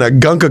junka and a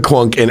gunka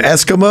quunk in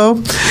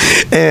Eskimo,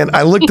 and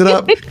I looked it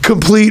up.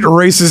 Complete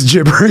racist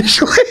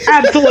gibberish.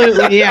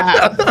 Absolutely,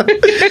 yeah.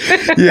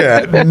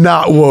 Yeah,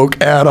 not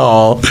woke at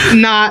all.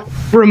 Not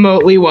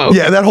remotely woke.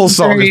 Yeah, that whole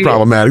song is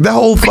problematic. That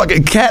whole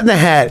fucking Cat in the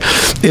Hat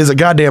is a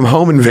goddamn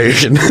home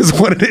invasion, is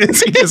what it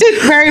is.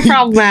 It's very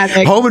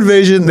problematic. Home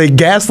invasion. They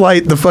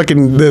gaslight the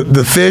fucking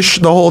the fish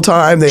the whole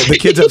time. The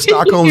kids have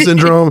Stockholm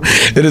syndrome.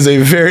 It is a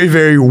very,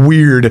 very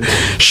weird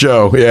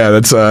show. Yeah,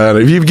 that's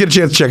if you get a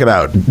chance to check it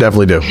out,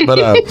 definitely do.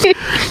 But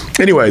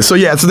anyway, so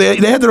yeah, so they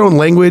had their own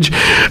language,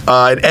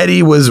 and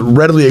Eddie was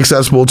readily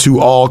accessible to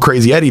all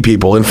Crazy Eddie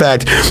people. In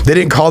fact, they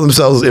didn't call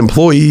themselves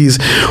employees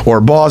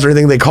or boss or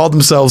anything. They called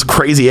themselves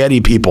Crazy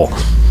Eddie people.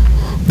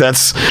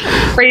 That's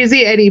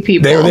Crazy Eddie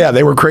people.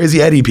 They were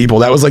Crazy Eddie people.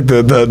 That was like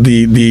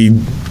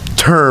the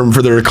term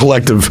for their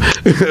collective.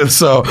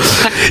 So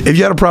if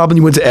you had a problem,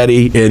 you went to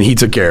Eddie and he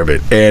took care of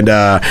it. And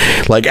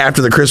like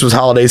after the Christmas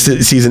holiday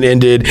season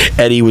ended,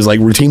 Eddie was like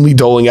routinely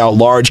doling out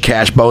large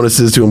cash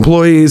bonuses to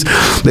employees.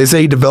 They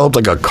say he developed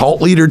like a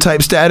cult leader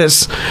type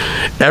status.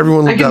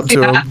 Everyone looked up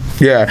to him.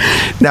 Yeah.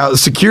 Now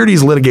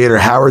securities litigator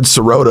Howard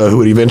Sirota, who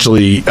would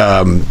eventually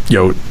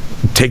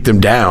take them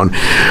down,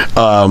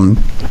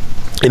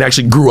 and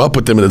actually grew up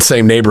with them in the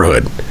same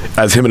neighborhood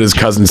as him and his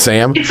cousin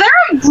Sam. Is there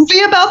a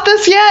movie about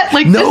this yet?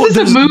 Like, no, this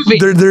is a movie.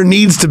 There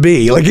needs to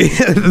be.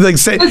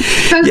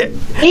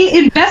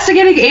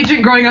 Investigating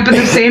agent growing up in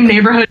the same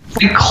neighborhood,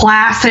 like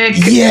classic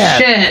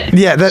shit.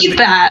 Yeah,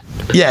 that.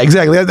 Yeah,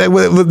 exactly.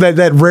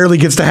 That rarely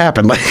gets to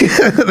happen. Like, that's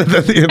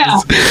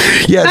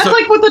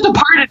like what The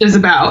Departed is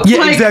about.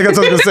 Yeah, exactly. That's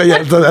what I was gonna say.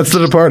 Yeah, that's The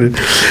Departed.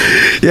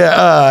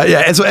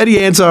 Yeah. And so Eddie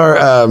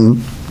Ansar.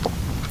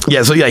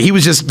 He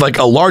was just like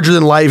a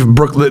larger-than-life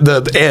Brooklyn.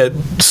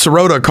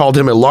 Sirota called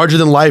him a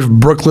larger-than-life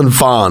Brooklyn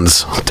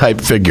Fonz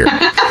type figure.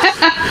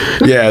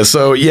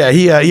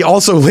 He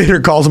also later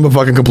calls him a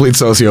fucking complete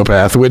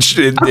sociopath, which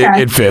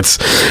it fits.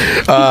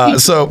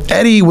 So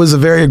Eddie was a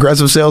very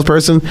aggressive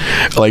salesperson,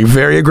 like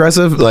very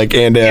aggressive, like,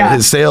 and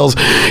his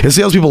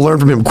salespeople learned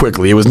from him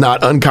quickly. It was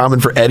not uncommon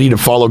for Eddie to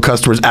follow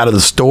customers out of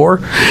the store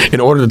in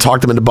order to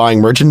talk them into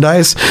buying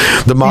merchandise.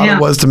 The model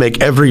was to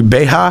make every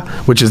beha,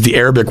 which is the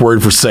Arabic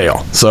word for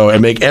sale. So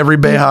and make every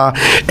beha,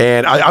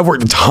 and I've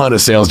worked a ton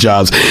of sales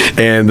jobs,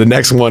 and the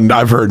next one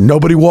I've heard,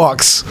 nobody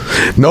walks,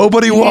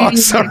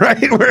 all right?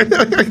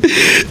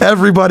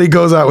 Everybody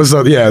goes out with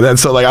something. Yeah,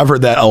 that's so like I've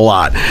heard that a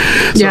lot.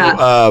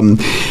 So,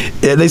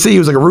 they say he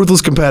was like a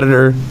ruthless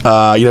competitor,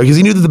 because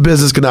he knew that the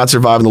business could not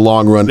survive in the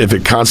long run if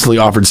it constantly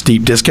offered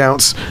steep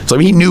discounts. So I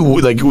mean, he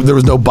knew like there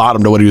was no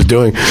bottom to what he was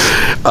doing,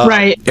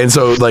 right? And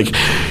so like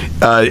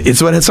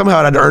it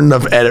somehow had earned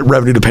enough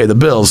revenue to pay the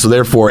bills. So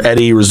therefore,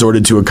 Eddie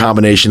resorted to a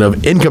combination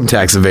of income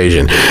tax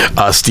evasion,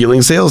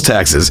 stealing sales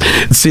taxes,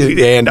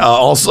 and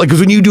also like because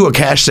when you do a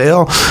cash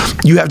sale,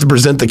 you have to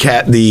present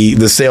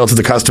the sale to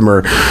the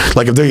customer.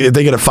 Like if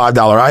they get a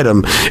 $5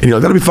 item and you're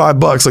like, that'll be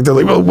 $5. Like they're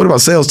like, well, what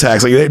about sales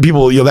tax? Like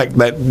people,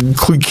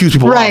 that cues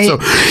people off. So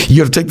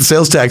you have to take the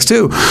sales tax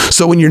too.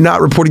 So when you're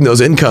not reporting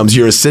those incomes,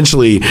 you're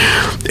essentially,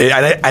 and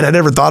I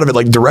never thought of it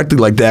like directly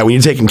like that. When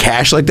you're taking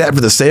cash like that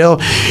for the sale,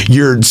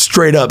 you're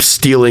straight up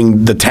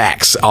stealing the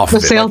tax off of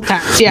it. The sales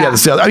tax, yeah. Yeah, the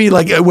sales. I mean,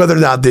 like whether or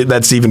not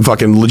that's even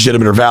fucking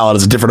legitimate or valid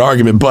is a different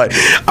argument. But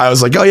I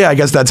was like, oh yeah, I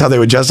guess that's how they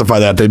would justify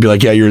that. They'd be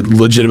like, yeah, you're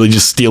legitimately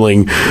just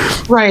stealing.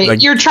 Right.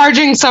 Like, you're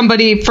charging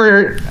somebody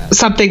for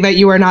something that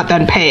you are not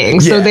then paying.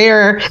 So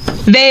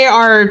they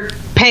are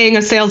paying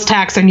a sales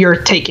tax and you're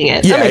taking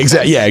it. Yeah,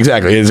 exactly. Yeah,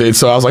 exactly.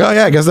 So I was like, oh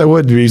yeah, I guess that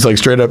would be like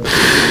straight up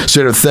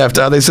theft.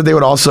 They said they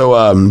would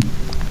also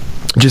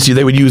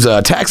they would use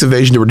tax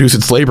evasion to reduce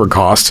its labor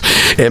costs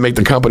and make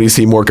the company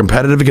seem more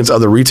competitive against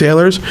other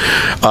retailers.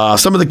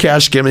 Some of the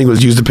cash skimming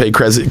was used to pay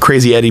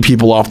Crazy Eddie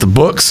people off the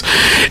books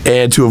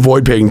and to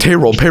avoid paying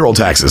payroll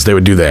taxes. They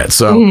would do that.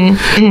 So,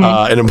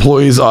 and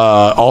employees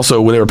also,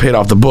 when they were paid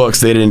off the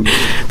books, they didn't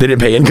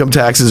pay income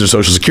taxes or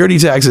Social Security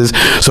taxes.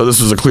 So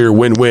this was a clear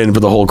win-win for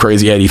the whole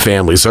Crazy Eddie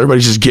family. So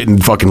everybody's just getting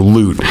fucking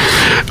loot.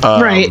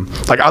 Right.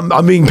 Like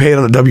I'm being paid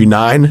on a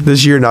W-9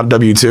 this year, not a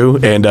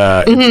W-2,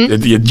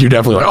 and you're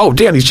definitely like, oh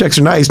damn, these checks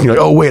are nice, and you're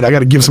like, oh wait, I got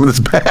to give some of this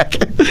back.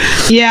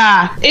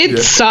 Yeah, it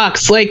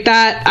sucks like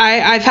that.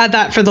 I've had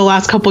that for the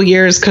last couple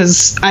years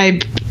because I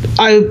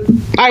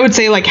would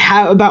say like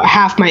about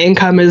half my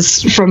income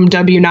is from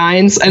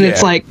W-9s, and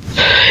it's like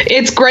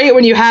it's great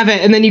when you have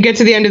it, and then you get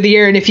to the end of the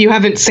year, and if you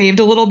haven't saved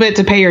a little bit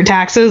to pay your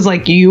taxes,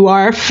 like you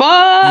are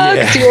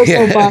fucked. You're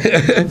so fucked.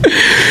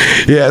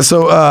 Yeah.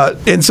 So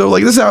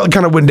like this is how it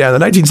kind of went down. In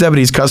the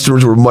 1970s,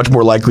 customers were much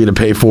more likely to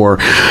pay for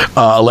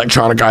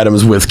electronic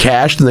items with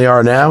cash than they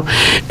are now.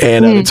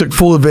 And they took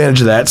full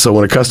advantage of that. So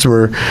when a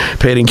customer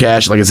paid in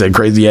cash, like I said,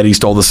 Crazy Eddie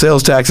stole the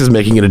sales taxes,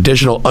 making an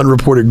additional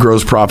unreported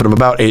gross profit of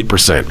about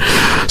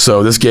 8%.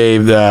 So this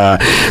gave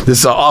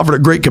offered a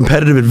great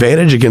competitive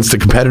advantage against the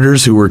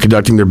competitors who were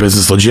conducting their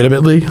business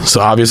legitimately.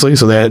 So obviously,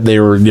 they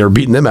were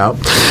beating them out.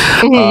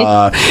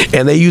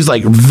 And they used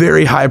like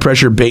very high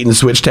pressure bait and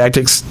switch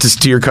tactics to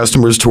steer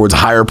customers towards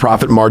higher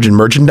profit margin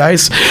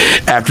merchandise.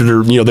 After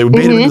they would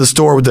bait them into the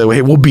store with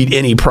hey, we'll beat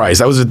any price.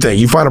 That was the thing.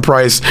 You find a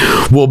price,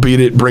 we'll beat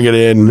it, bring it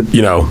in.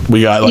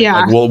 We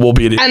got we'll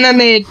beat it. And then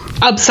they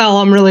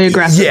upsell them really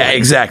aggressively. Yeah,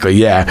 exactly.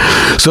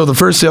 Yeah. So the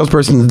first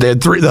salesperson, they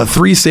had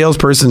three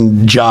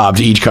salesperson job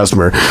to each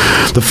customer.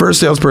 The first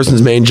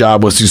salesperson's main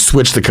job was to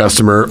switch the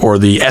customer, or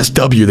the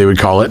SW they would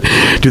call it,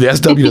 do the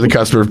SW to the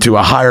customer to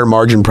a higher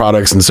margin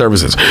products and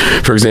services.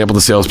 For example,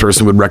 the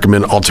salesperson would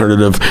recommend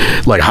alternative,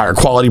 like higher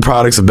quality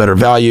products of better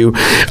value,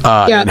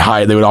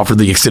 and they would offer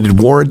the extended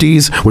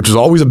warranties, which was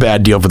always a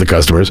bad deal for the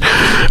customers.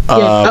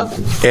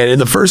 And in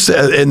the first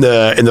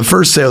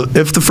sale,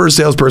 if the first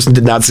salesperson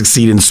did not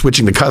succeed in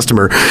switching the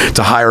customer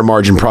to higher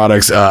margin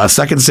products, a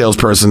second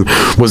salesperson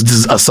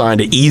was assigned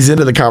to ease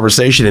into the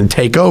conversation and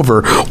take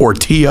over, or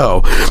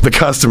TO, the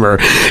customer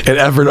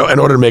in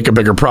order to make a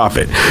bigger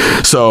profit.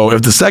 So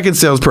if the second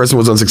salesperson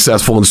was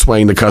unsuccessful in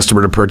swaying the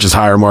customer to purchase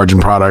higher margin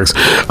products,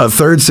 a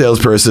third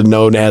salesperson,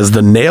 known as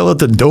the nail at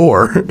the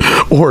door,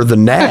 or the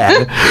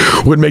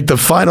NAD, would make the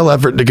final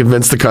effort to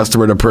convince the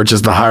customer to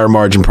purchase the higher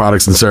margin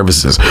products and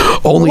services.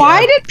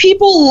 Why did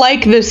people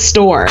like this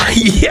store?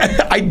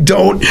 Yeah, I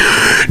don't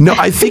know.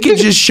 I think it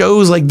just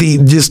shows like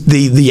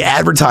the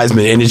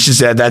advertisement, and it's just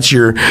that's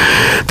your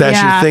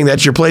thing,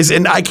 that's your place.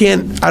 And I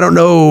don't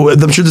know.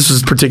 I'm sure this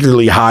was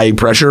particularly high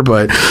pressure,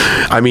 but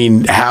I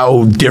mean,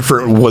 how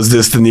different was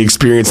this than the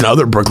experience in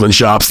other Brooklyn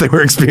shops they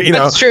were experiencing?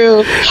 That's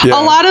true. Yeah.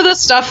 A lot of the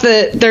stuff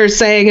that they're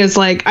saying is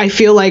like, I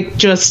feel like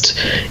just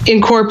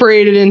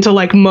incorporated into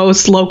like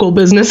most local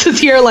businesses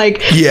here.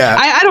 Like,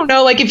 I don't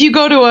know. Like if you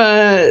go to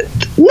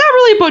not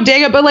really a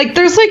bodega, but like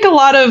there's like a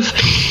lot of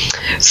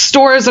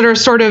stores that are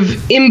sort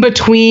of in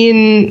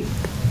between,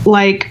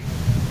 like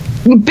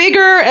bigger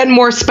and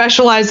more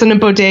specialized than a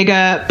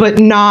bodega, but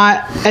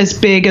not as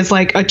big as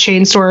like a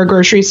chain store or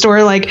grocery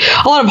store. Like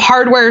a lot of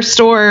hardware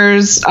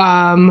stores,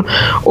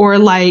 or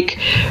like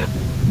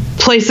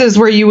places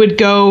where you would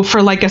go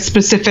for like a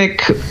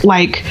specific,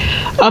 like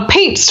a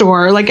paint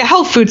store, like a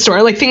health food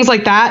store, like things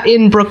like that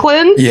in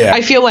Brooklyn.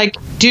 I feel like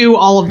do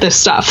all of this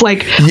stuff.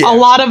 Like a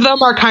lot of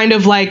them are kind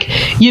of like,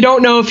 you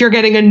don't know if you're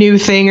getting a new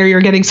thing or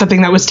you're getting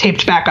something that was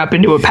taped back up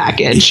into a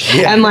package.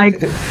 And like,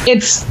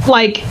 it's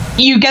like,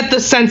 you get the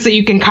sense that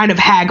you can kind of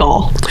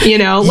haggle,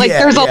 like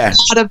there's a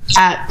lot of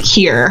that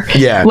here.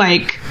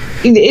 Like,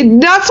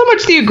 not so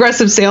much the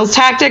aggressive sales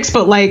tactics,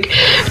 but like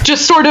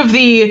just sort of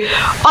the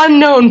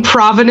unknown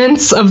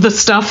provenance of the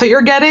stuff that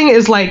you're getting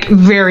is like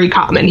very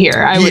common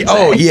here, I would say.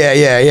 Oh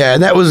yeah.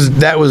 And that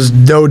was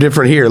no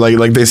different here.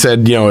 Like they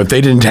said, if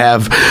they didn't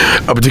have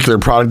a particular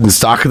product in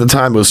stock at the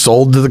time, it was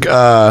sold to the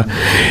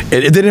if they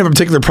didn't have a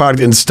particular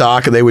product in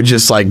stock, they would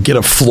just like get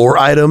a floor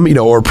item,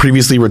 or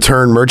previously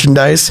returned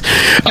merchandise.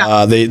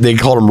 Yeah. They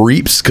called them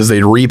reaps because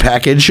they'd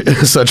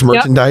repackage such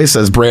merchandise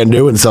as brand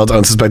new and sell to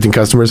unsuspecting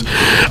customers.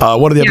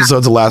 One of the episodes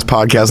of the last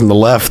podcast on the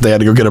left, they had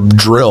to go get a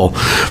drill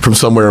from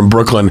somewhere in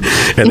Brooklyn,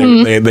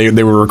 and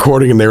they were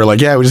recording, and they were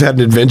like, "Yeah, we just had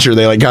an adventure."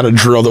 They like got a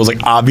drill that was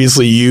like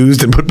obviously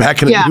used and put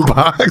back in a new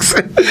box.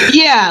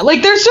 Yeah,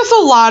 like there's just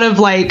a lot of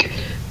like.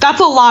 That's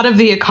a lot of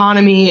the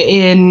economy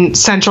in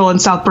Central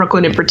and South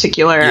Brooklyn in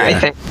particular, I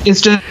think.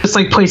 It's just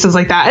like places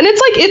like that. And it's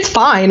like, it's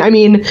fine. I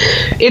mean,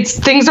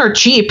 things are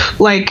cheap,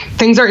 like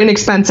things are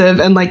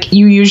inexpensive, and like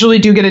you usually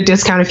do get a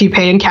discount if you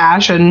pay in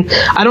cash. And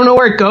I don't know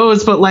where it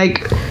goes, but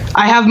like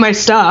I have my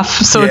stuff,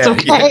 so it's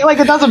okay. Yeah. Like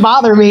it doesn't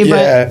bother me,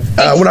 but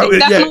it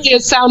definitely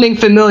is sounding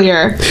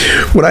familiar.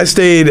 When I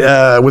stayed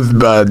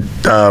with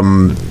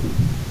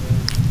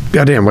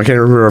goddamn, I can't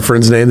remember our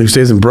friend's name who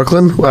stays in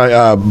Brooklyn.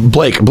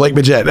 Blake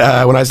Midget.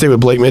 When I stayed with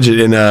Blake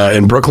Midget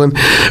in Brooklyn,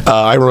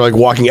 I remember like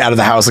walking out of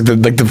the house,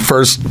 like the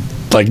first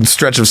like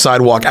stretch of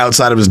sidewalk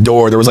outside of his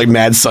door, there was like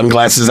mad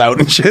sunglasses out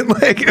and shit.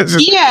 Like it was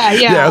just,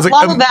 it was like a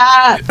lot of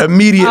that.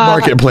 Immediate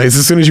marketplace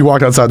as soon as you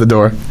walked outside the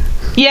door.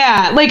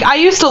 Yeah, like I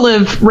used to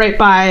live right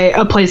by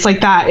a place like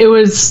that. It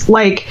was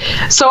like,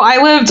 so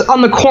I lived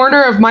on the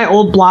corner of my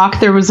old block.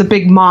 There was a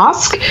big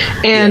mosque,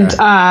 and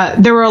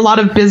there were a lot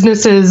of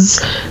businesses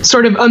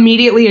sort of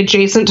immediately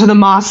adjacent to the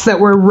mosque that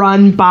were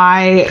run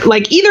by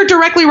like either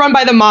directly run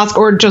by the mosque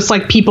or just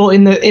like people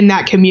in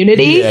that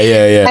community.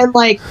 Yeah. And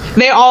like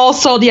they all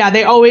sold. Yeah,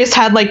 they always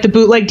had like the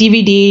bootleg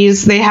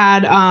DVDs. They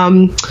had a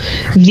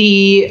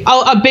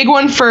big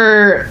one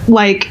for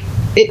like.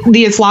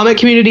 The Islamic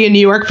community in New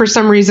York for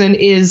some reason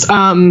is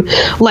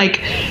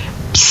like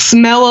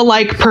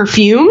smell-alike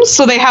perfumes,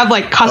 so they have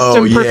like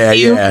custom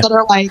perfumes that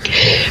are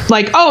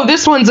like oh,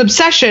 this one's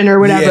Obsession or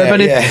whatever, but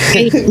it's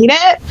they eat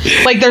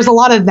it. Like there's a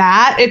lot of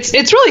that. It's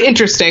really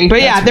interesting, but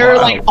there are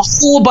like a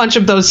whole bunch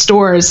of those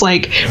stores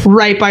like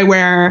right by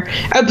where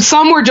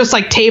some were just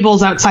like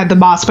tables outside the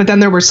mosque, but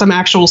then there were some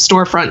actual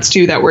storefronts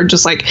too that were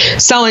just like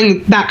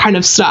selling that kind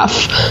of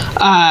stuff,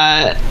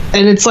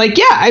 and it's like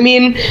I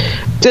mean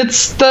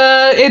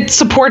it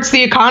supports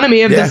the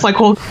economy of this like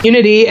whole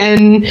community,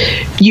 and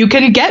you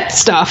can get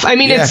stuff. I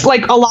mean, it's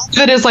like a lot of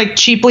it is like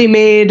cheaply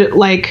made,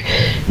 like,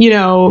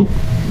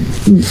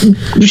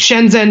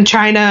 Shenzhen,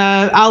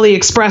 China,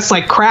 AliExpress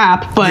like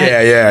crap, but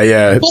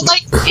but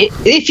like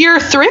if you're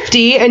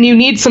thrifty and you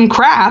need some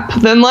crap,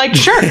 then like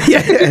sure.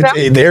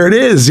 There it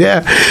is.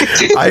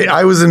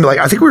 I was in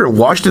I think we were in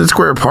Washington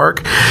Square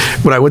Park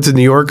when I went to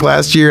New York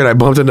last year, and I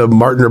bumped into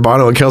Martin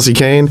Urbano and Kelsey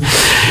Kane,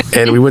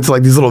 and we went to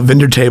like these little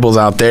vendor tables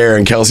out there,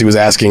 and Kelsey was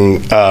asking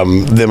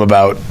them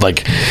about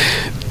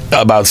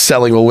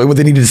selling what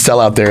they needed to sell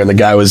out there, and the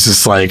guy was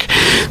just like,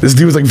 this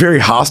dude was like very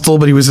hostile,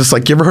 but he was just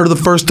like, you ever heard of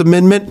the First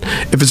Amendment?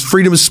 If it's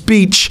freedom of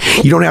speech,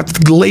 you don't have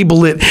to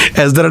label it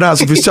as da-da-da.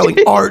 So if you're selling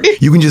art,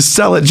 you can just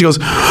sell it. She goes,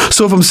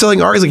 so if I'm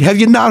selling art, he's like, have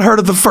you not heard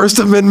of the First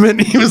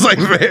Amendment? He was like,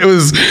 it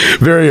was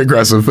very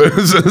aggressive. It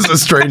was a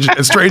strange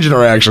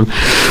interaction.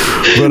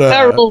 But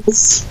that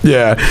rules.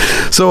 Yeah.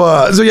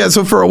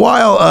 So for a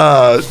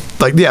while,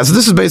 so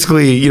this is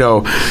basically,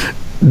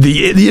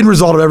 the end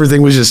result of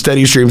everything was just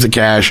steady streams of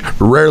cash,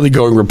 rarely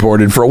going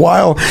reported. For a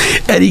while,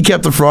 Eddie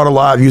kept the fraud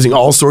alive using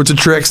all sorts of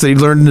tricks that he'd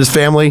learned in his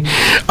family.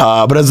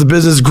 But as the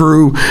business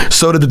grew,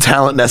 so did the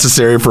talent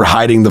necessary for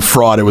hiding the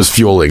fraud it was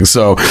fueling.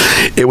 So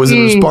it was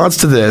in response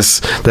to this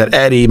that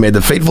Eddie made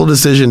the fateful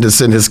decision to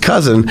send his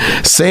cousin,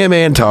 Sam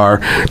Antar,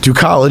 to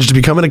college to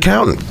become an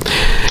accountant.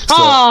 So,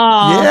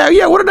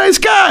 what a nice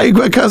guy.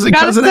 Cousin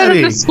send Eddie.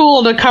 him to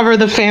school to cover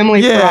the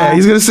family fraud.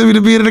 He's going to send me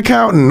to be an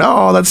accountant.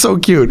 Oh, that's so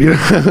cute.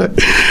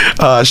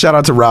 Shout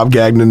out to Rob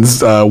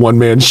Gagnon's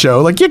one-man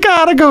show. Like, you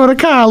gotta go to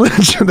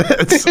college.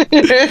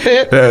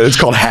 It's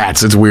called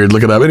Hats. It's weird.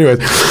 Look it up. Anyways,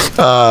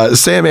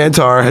 Sam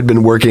Antar had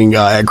been working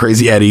at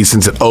Crazy Eddie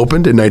since it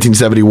opened in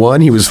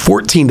 1971. He was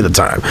 14 at the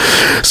time.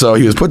 So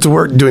he was put to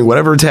work doing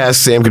whatever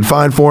tasks Sam could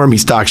find for him. He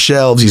stocked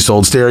shelves. He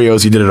sold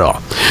stereos. He did it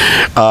all.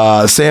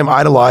 Sam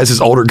idolized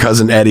his older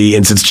cousin Eddie,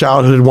 and since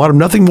childhood had wanted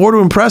nothing more to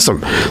impress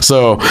him.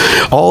 So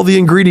all the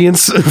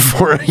ingredients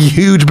for a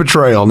huge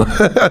betrayal.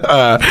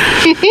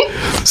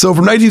 So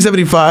from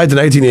 1975 to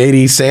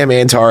 1980, Sam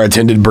Antar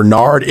attended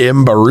Bernard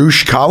M.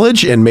 Baruch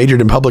College and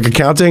majored in public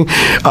accounting.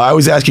 I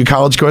always ask you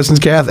college questions,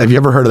 Kath. Have you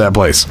ever heard of that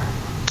place?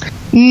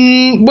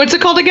 What's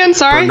it called again?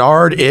 Sorry?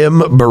 Bernard M.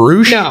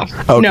 Baruch? No.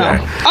 Okay.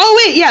 No.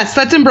 Oh, wait. Yes,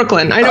 that's in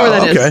Brooklyn. I know where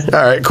that is. Okay.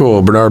 All right,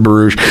 cool. Bernard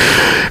Baruch.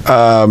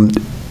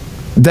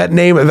 That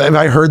name, if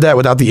I heard that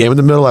without the M in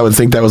the middle, I would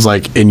think that was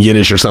like in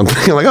Yiddish or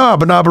something. Like,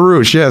 Bernard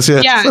Baruch. Yes.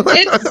 Yeah,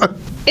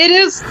 it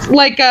is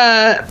like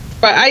I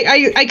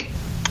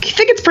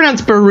think it's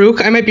pronounced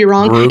Baruch. I might be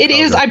wrong. Baruch, It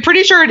is. okay. I'm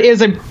pretty sure it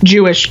is a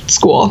Jewish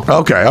school.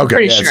 Okay.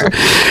 Pretty yeah,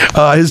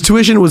 sure. His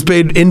tuition was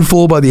paid in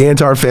full by the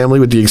Antar family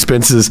with the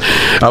expenses,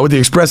 with the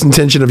express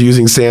intention of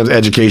using Sam's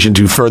education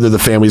to further the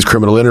family's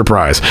criminal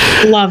enterprise.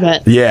 Love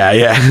it.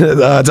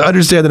 Yeah. To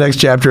understand the next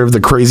chapter of the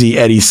Crazy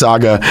Eddie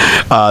saga,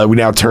 we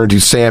now turn to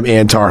Sam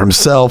Antar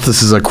himself.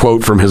 This is a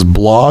quote from his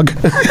blog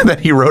that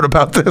he wrote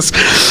about this.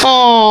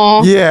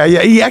 Aww. Yeah.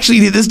 He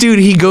actually, this dude,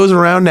 he goes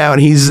around now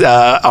and he's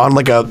on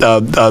like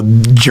a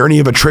journey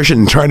of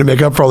attrition, trying to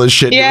make up for all this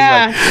shit.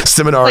 Yeah. Doing, like,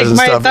 seminars and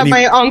stuff. That And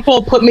my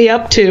uncle put me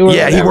up to.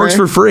 yeah, he works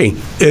for free.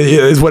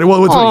 Is what he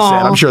said.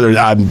 I'm sure there's.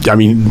 I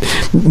mean,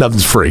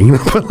 nothing's free.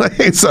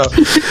 So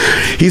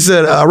he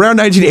said, around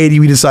 1980,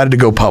 we decided to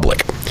go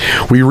public.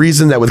 We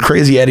reasoned that with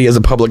Crazy Eddie as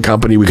a public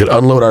company, we could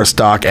unload our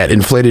stock at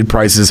inflated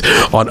prices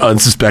on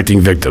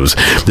unsuspecting victims.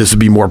 This would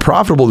be more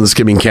profitable than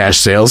skimming cash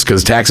sales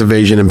because tax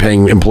evasion and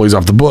paying employees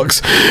off the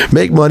books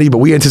make money, but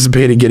we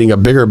anticipated getting a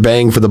bigger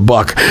bang for the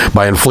buck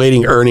by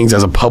inflating earnings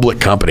as a public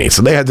company.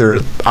 So they had their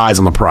eyes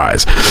on the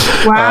prize.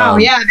 Wow.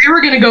 Yeah, they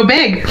were going to go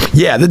big.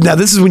 Yeah. Now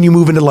this is when you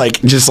move into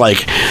just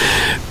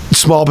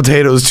small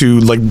potatoes to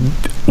like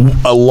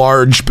a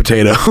large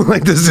potato.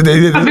 Like this, A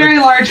very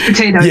large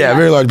potato. yeah,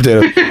 very large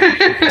potato.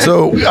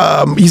 So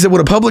he said,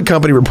 when a public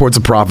company reports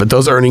a profit,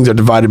 those earnings are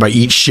divided by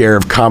each share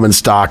of common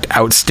stock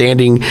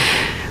outstanding.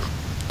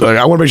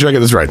 I want to make sure I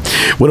get this right.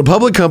 When a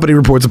public company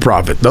reports a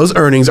profit, those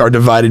earnings are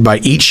divided by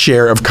each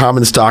share of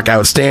common stock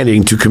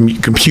outstanding to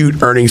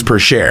compute earnings per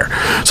share.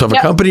 So if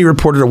a company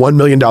reported a $1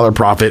 million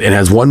profit and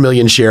has 1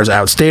 million shares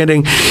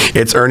outstanding,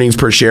 its earnings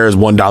per share is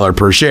 $1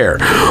 per share.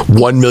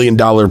 $1 million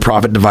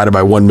profit divided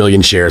by 1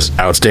 million shares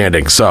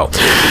outstanding. So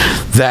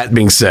that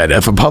being said,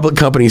 if a public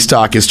company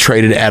stock is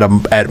traded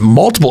at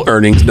multiple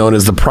earnings known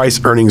as the price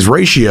earnings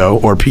ratio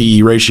or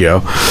PE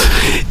ratio,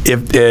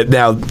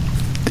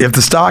 if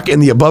the stock in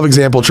the above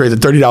example trades at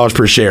 $30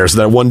 per share, so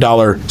that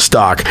 $1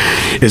 stock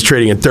is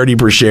trading at 30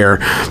 per share,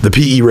 the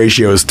PE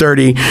ratio is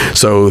 30.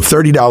 So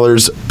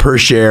 $30 per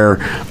share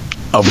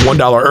of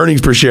 $1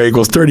 earnings per share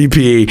equals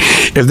 30p.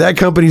 If that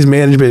company's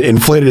management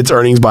inflated its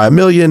earnings by $1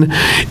 million,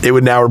 it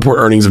would now report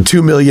earnings of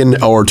 $2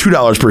 million or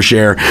 $2 per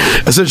share.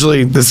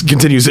 Essentially, this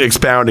continues to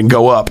expound and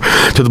go up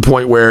to the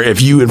point where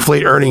if you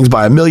inflate earnings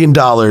by $1 million,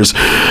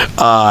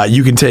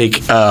 you can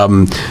take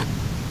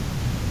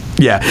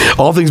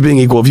all things being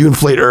equal, if you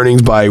inflate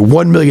earnings by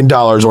 $1 million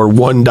or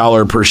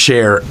 $1 per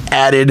share,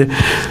 added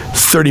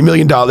 $30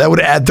 million, that would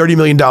add $30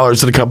 million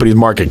to the company's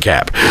market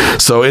cap.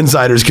 So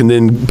insiders can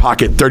then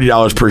pocket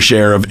 $30 per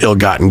share of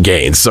ill-gotten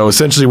gains. So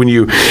essentially, when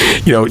you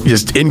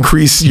just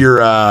increase your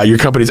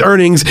company's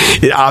earnings,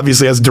 it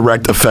obviously has a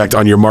direct effect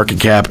on your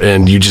market cap,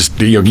 and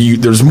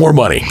there's more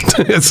money.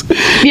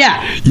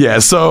 Yeah.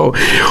 So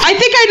I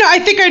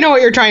think I know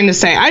what you're trying to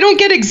say. I don't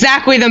get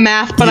exactly the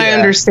math, but I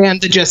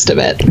understand the gist of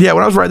it. Yeah,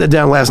 when I was writing that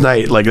down last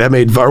night, like that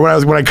made, or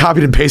when I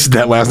copied and pasted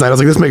that last night, I was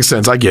like, this makes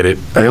sense. I get it.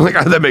 I'm like,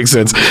 that makes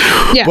sense.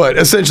 Yeah. But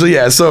essentially,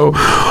 yeah. So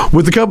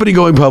with the company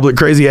going public,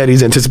 Crazy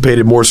Eddie's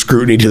anticipated more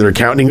scrutiny to their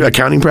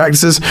accounting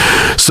practices.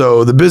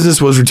 So the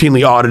business was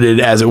routinely audited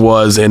as it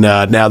was, and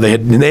now they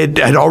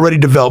had already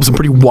developed some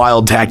pretty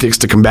wild tactics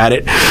to combat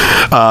it.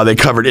 They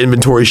covered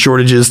inventory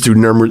shortages through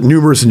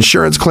numerous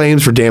insurance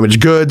claims for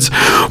damaged goods.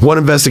 One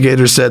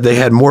investigator said they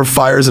had more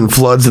fires and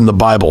floods than the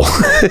Bible.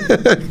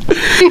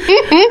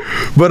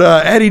 But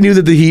Eddie knew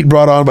that the heat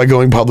brought on by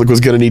going public was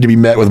going to need to be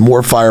met with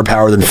more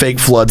firepower than fake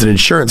floods and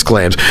insurance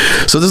claims.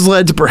 So this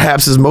led to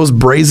perhaps his most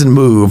brazen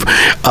move,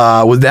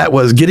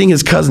 was getting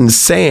his cousin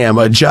Sam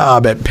a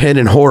job at Penn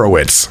and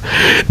Horowitz.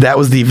 That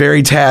was the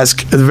very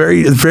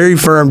very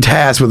firm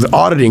task with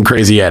auditing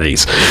Crazy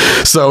Eddie's.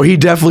 So he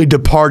definitely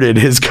departed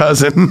his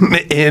cousin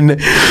into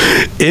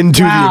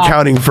the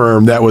accounting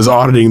firm that was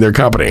auditing their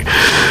company.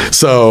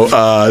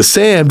 So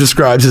Sam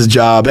describes his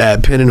job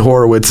at Penn and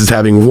Horowitz as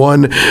having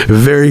one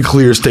very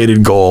clear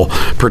stated goal: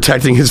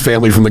 protecting his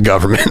family from the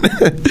government.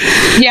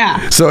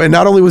 Yeah. So, and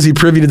not only was he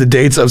privy to the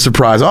dates of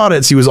surprise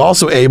audits, he was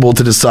also able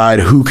to decide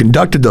who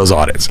conducted those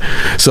audits.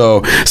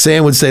 So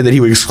Sam would say that he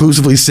would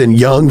exclusively send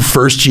young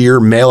first-year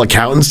male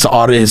accountants to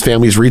audit his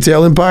family's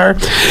retail empire,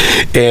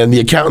 and the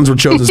accountants were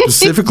chosen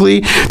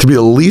specifically to be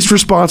the least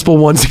responsible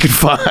ones he could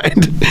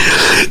find.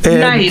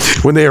 And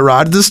nice. When they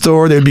arrived at the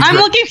store, they'd be... I'm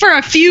looking for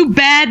a few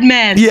bad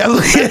men. Yeah.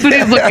 That's what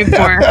he's looking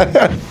for.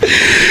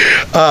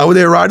 When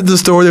they arrived at the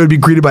store, they would be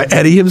greeted by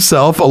Eddie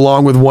himself,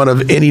 along with one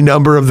of any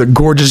number of the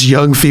gorgeous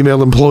young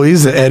female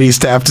employees that Eddie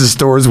staffed his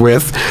stores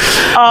with.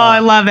 Oh, I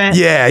love it.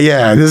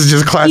 Yeah. This is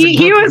just classic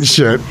Brooklyn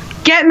shit.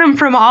 Getting them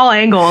from all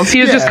angles.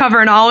 He was just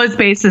covering all his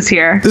bases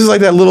here. This is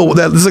like that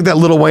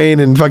Lil Wayne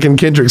and fucking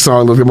Kendrick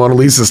song with the Mona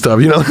Lisa stuff,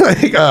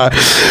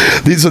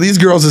 so these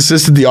girls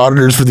assisted the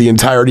auditors for the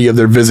entirety of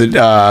their visit.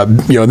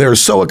 They were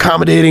so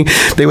accommodating.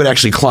 They would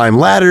actually climb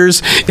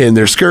ladders in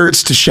their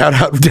skirts to shout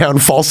out down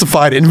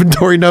falsified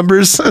inventory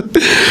numbers.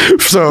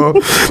 So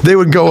they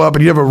would go up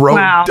and you have a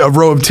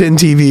row of 10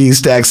 TVs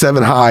stacked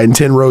 7 high and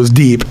 10 rows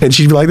deep, and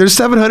she'd be like, "There's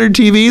 700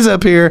 TVs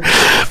up here."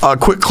 A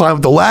quick climb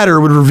up the ladder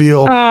would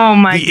reveal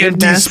the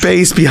empty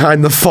space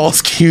behind the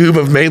false cube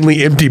of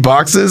mainly empty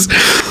boxes.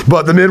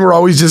 But the men were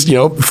always just,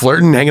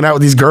 flirting, hanging out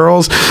with these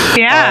girls.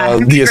 Yeah,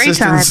 the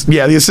assistants.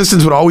 Yeah, the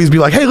assistants would always be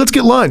like, "Hey, let's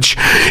get lunch,"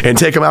 and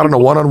take them out on a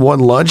one-on-one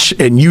lunch.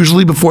 And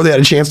usually before they had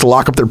a chance to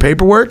lock up their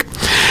paperwork,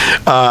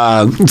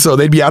 so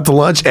they'd be out to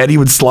lunch. Eddie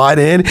would slide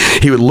in.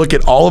 He would look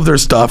at all of their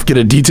stuff, get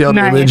a detailed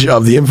image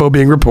of the info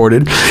being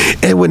reported,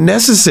 and when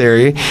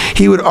necessary,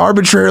 he would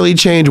arbitrarily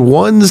change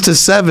 1s to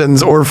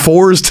 7s or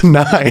 4s to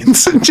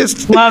 9s.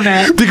 Just love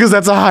it because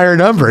that's a higher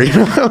number.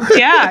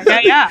 Yeah.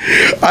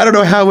 I don't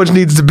know how much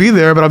needs to be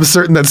there, but I'm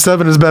certain that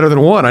 7 is better than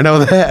 1. I know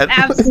that.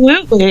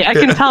 Absolutely, I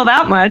can tell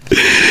that much.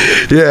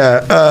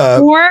 Yeah.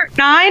 4,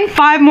 9,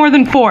 5 more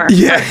than 4.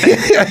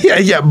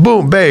 Yeah.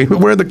 Boom, bang.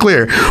 We're in the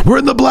clear. We're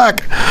in the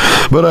black.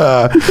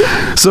 But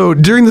so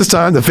during this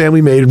time, the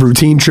family made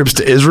routine trips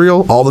to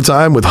Israel all the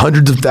time with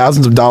hundreds of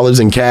thousands of dollars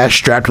in cash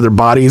strapped to their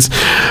bodies.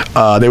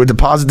 They would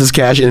deposit this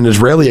cash in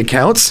Israeli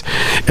accounts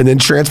and then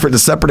transfer it to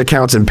separate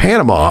accounts in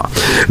Panama.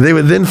 They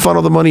would then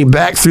funnel the money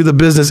back through the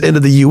business into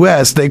the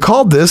U.S. They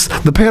called this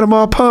the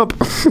Panama Pump.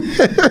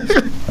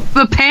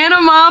 The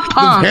Panama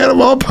Pump. The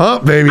Panama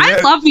Pump, baby. I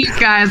love these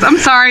guys. I'm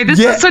sorry. This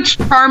is such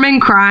charming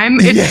crime.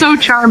 It's so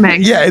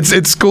charming. Yeah,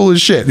 it's cool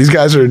as shit. These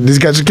guys are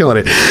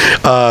killing it.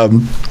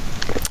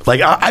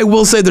 I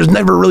will say there's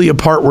never really a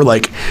part where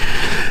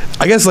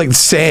I guess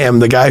Sam,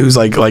 the guy who's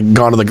like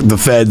gone to the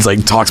feds,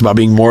 talks about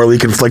being morally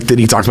conflicted.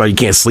 He talks about he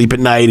can't sleep at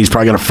night. He's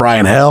probably gonna fry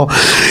in hell.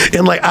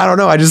 And I don't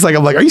know.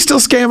 I'm like, are you still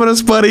scamming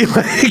us, buddy?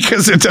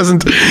 Because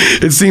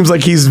it seems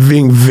like he's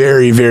being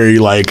very, very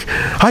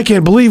I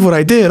can't believe what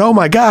I did. Oh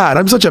my God,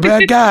 I'm such a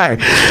bad guy.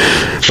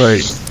 So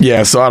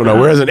I don't know.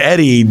 Whereas an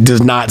Eddie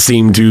does not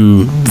seem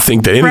to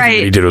think that anything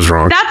that he did was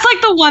wrong. That's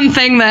the one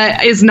thing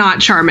that is not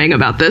charming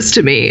about this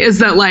to me is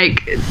that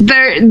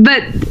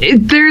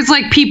there's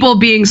people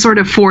being sort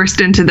of forced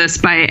into this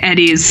by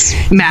Eddie's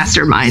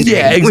mastermind.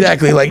 Yeah,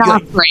 exactly.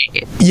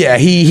 Yeah,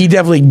 he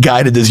definitely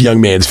guided this young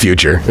man's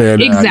future.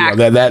 And,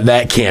 exactly.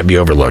 That can't be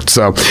overlooked.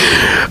 So,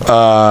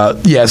 so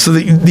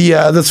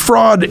this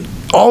fraud,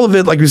 all of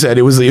it, like we said,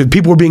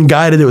 people were being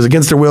guided. It was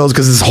against their wills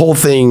because this whole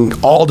thing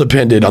all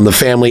depended on the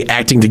family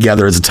acting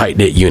together as a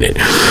tight-knit unit.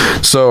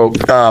 So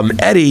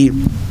Eddie,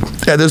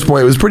 at this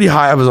point, was pretty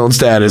high of his own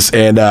status,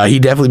 and he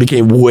definitely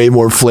became way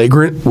more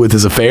flagrant with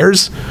his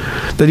affairs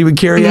that he would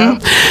carry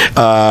out.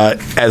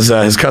 As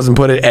his cousin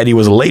put it, Eddie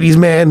was a ladies'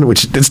 man,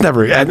 which it's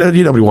never.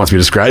 Nobody wants to be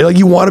described.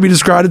 You want to be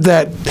described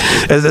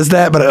as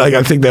that, but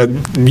I think that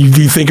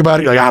you think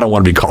about it, I don't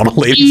want to be called a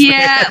ladies'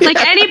 man. Yeah,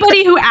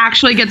 anybody who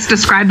actually gets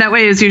described that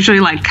way is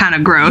usually kind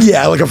of gross.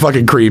 Yeah, like a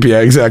fucking creep. Yeah,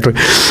 exactly.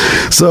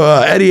 So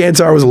Eddie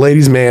Antar was a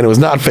ladies' man and was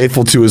not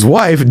faithful to his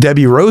wife,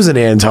 Debbie Rosen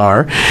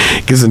Antar,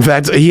 because in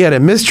fact he had a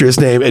mistress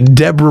named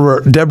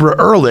Deborah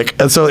Ehrlich,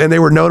 and they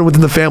were known within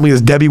the family as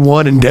Debbie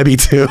 1 and Debbie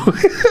 2.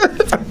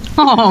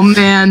 Oh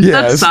man,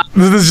 that sucks.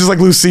 This is just like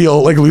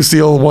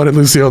Lucille 1 and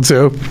Lucille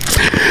 2.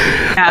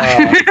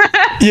 Yeah.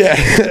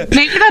 Yeah.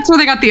 Maybe that's where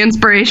they got the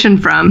inspiration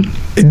from.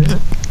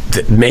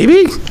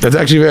 Maybe that's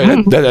actually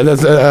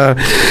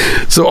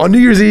so on New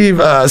Year's Eve,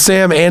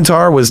 Sam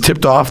Antar was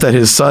tipped off that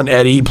his son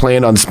Eddie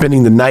planned on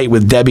spending the night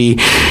with Debbie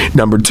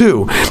number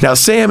 2. Now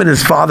Sam and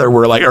his father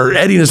were or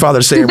Eddie and his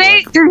father Sam.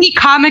 Did he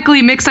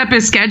comically mix up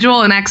his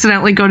schedule and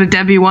accidentally go to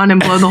Debbie 1 and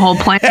blow the whole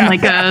plan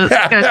like a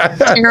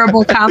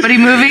terrible comedy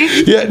movie?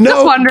 Yeah, no.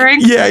 Just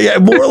wondering. Yeah,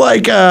 more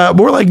like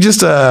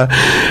just a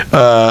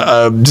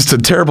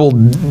terrible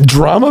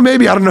drama.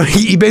 Maybe I don't know.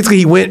 He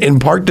basically went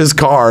and parked his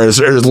car, his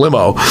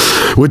limo,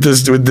 with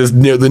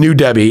the new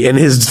Debbie, and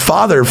his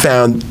father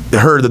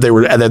heard that they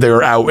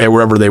were out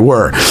wherever they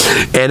were,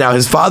 and now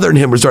his father and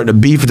him were starting to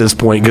beef at this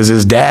point because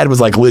his dad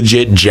was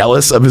legit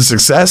jealous of his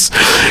success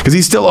because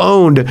he still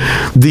owned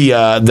the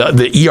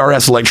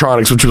ERS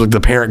Electronics, which was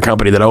the parent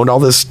company that owned all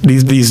these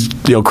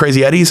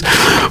Crazy Eddies,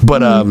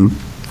 but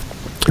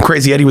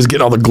Crazy Eddie was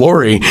getting all the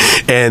glory,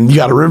 and you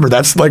got to remember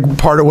that's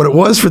part of what it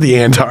was for the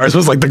Antars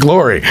was the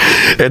glory,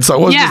 and so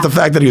it wasn't just the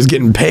fact that he was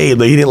getting paid.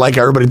 He didn't like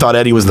how everybody thought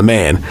Eddie was the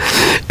man,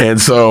 and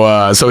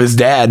so his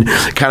dad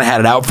kind of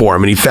had it out for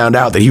him, and he found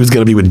out that he was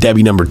going to be with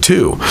Debbie number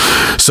 2,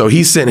 so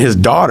he sent his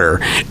daughter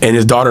and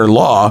his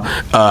daughter-in-law.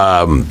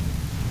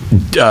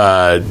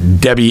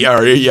 Debbie,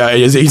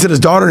 he sent his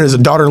daughter and his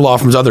daughter-in-law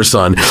from his other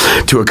son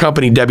to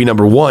accompany Debbie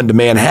number 1 to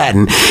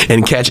Manhattan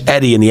and catch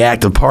Eddie in the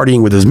act of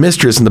partying with his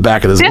mistress in the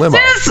back of this limo.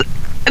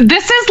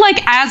 This is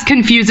as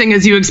confusing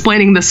as you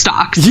explaining the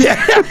stocks.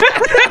 Yeah.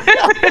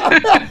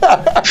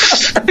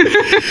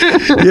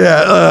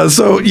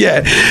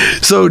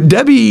 So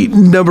Debbie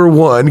number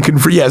 1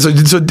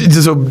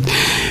 so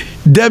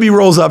Debbie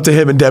rolls up to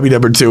him and Debbie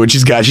number 2, and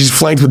she's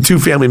flanked with 2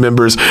 family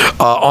members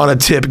on a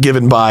tip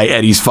given by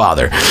Eddie's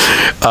father,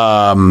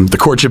 the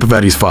courtship of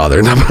Eddie's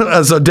father.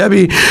 So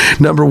Debbie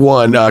number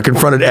 1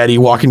 confronted Eddie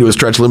walking to a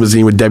stretch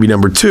limousine with Debbie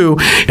number 2,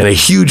 and a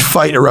huge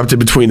fight erupted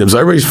between them. So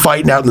everybody's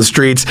fighting out in the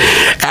streets.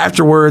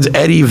 Afterwards,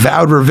 Eddie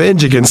vowed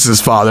revenge against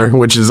his father,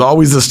 which is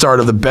always the start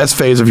of the best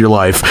phase of your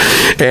life,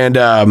 and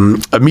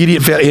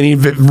he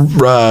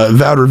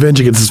vowed revenge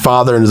against his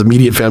father and his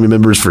immediate family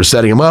members for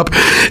setting him up,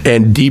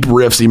 and deep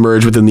rifts emerged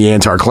emerged within the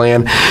Antar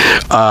clan.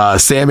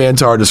 Sam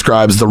Antar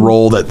describes the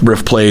role that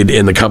Riff played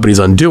in the company's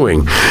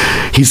undoing.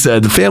 He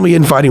said, the family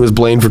infighting was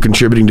blamed for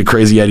contributing to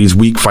Crazy Eddie's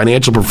weak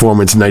financial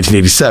performance in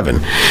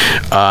 1987.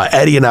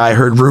 Eddie and I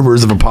heard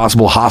rumors of a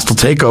possible hostile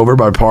takeover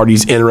by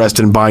parties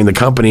interested in buying the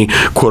company,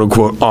 quote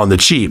unquote, on the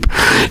cheap.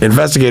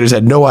 Investors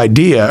had no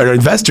idea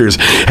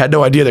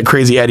that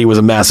Crazy Eddie was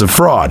a massive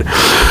fraud.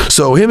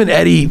 So him and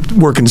Eddie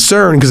were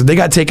concerned because they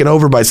got taken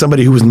over by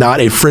somebody who was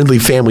not a friendly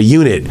family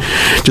unit.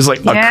 Just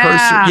like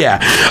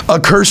a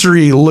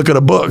cursory look at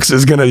the books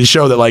is going to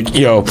show that, like,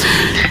 you know,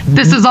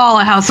 this is all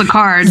a house of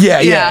cards.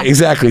 Yeah,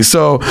 exactly.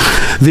 So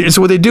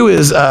what they do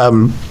is,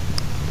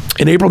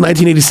 in April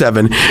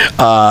 1987,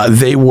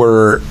 they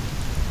were.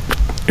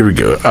 Here we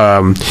go.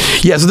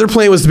 So their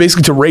plan was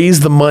basically to raise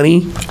the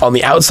money on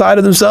the outside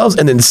of themselves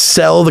and then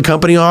sell the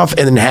company off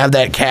and then have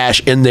that cash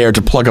in there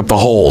to plug up the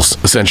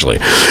holes, essentially.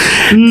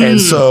 And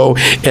so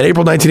in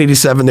April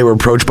 1987, they were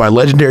approached by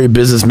legendary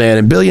businessman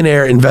and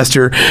billionaire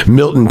investor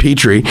Milton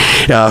Petrie,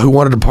 who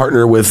wanted to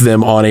partner with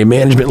them on a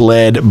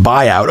management-led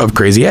buyout of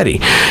Crazy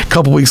Eddie. A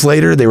couple weeks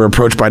later, they were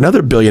approached by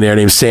another billionaire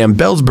named Sam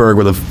Belzberg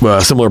with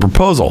a similar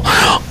proposal.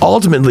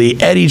 Ultimately,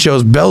 Eddie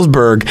chose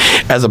Belzberg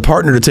as a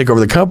partner to take over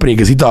the company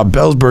because he thought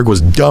Belzberg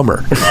was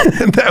dumber. He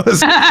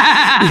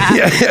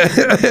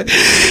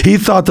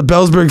thought the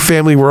Belzberg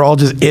family were all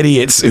just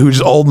idiots who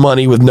just owed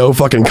money with no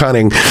fucking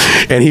cunning,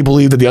 and he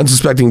believed that the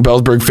unsuspecting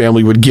Belzberg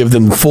family would give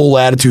them full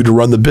latitude to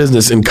run the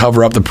business and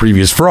cover up the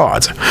previous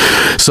frauds.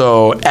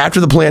 So after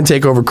the planned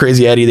takeover of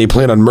Crazy Eddie, they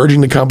planned on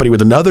merging the company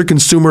with another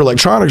consumer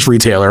electronics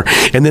retailer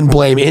and then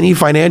blame any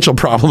financial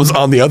problems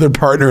on the other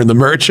partner in the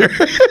merger.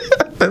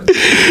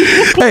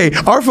 Hey,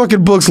 our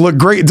fucking books look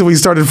great until we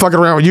started fucking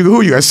around with you.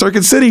 Who are you guys?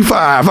 Circuit City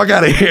 5. Fuck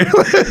out of here.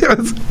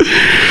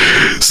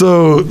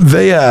 So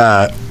they,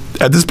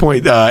 at this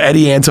point,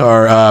 Eddie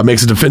Antar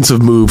makes a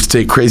defensive move to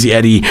take Crazy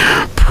Eddie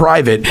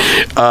private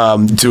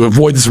to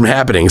avoid this from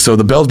happening. So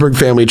the Belzberg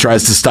family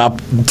tries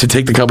to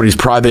take the companies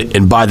private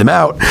and buy them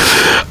out.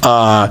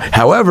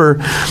 However,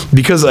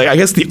 because I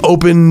guess the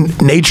open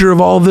nature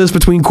of all of this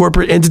between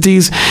corporate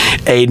entities,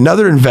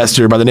 another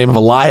investor by the name of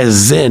Elias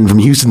Zinn from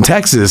Houston,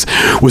 Texas,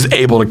 was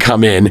able to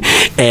come in,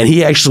 and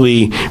he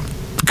actually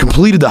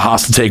completed the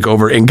hostile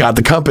takeover and got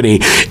the company,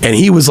 and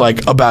he was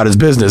like about his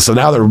business. So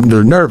now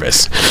they're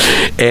nervous.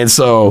 And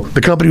so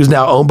the company was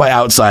now owned by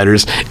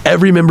outsiders.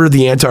 Every member of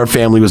the Antar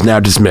family was now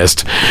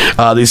dismissed.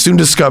 They soon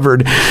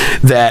discovered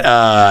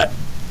that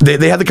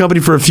they had the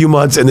company for a few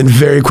months and then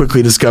very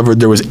quickly discovered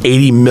there was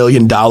 $80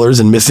 million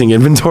in missing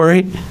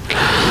inventory.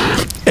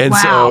 And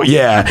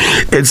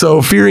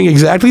so fearing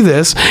exactly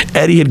this,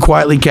 Eddie had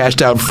quietly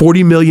cashed out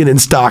 $40 million in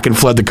stock and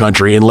fled the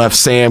country and left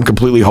Sam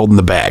completely holding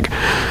the bag.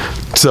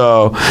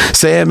 So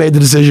Sam made the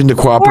decision to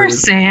cooperate. Poor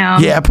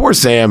Sam. Yeah, poor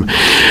Sam.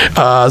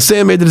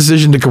 Sam made the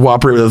decision to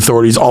cooperate with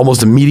authorities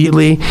almost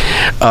immediately.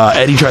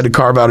 Eddie tried to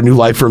carve out a new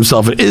life for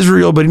himself in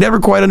Israel, but he never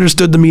quite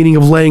understood the meaning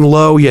of laying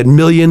low. He had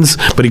millions,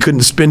 but he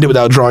couldn't spend it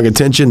without drawing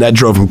attention. That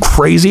drove him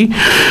crazy.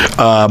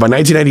 By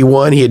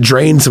 1991, he had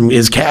drained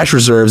his cash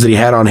reserves that he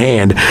had on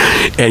hand,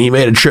 and he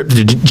made a trip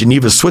to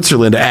Geneva,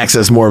 Switzerland to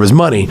access more of his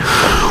money.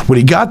 When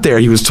he got there,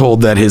 he was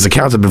told that his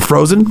accounts had been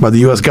frozen by the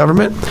U.S.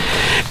 government,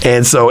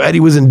 and so Eddie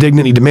was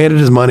indignant. He demanded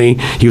his money.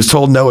 He was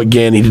told no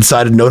again. He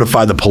decided to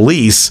notify the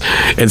police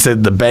and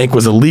said the bank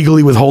was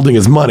illegally withholding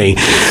his money.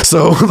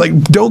 So, like,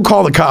 don't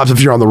call the cops if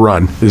you're on the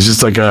run. It's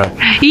just like a...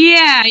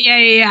 Yeah.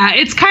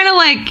 It's kind of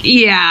like,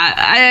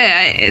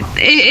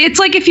 it's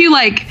like if you,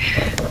 like,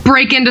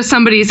 break into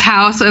somebody's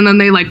house and then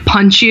they, like,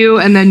 punch you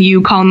and then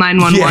you call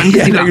 911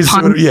 because you got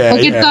punched.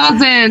 It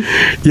doesn't...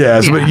 Yeah,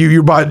 somebody,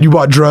 you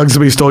bought drugs,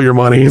 somebody stole your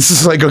money. It's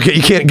just like, okay,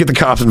 you can't get the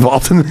cops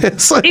involved in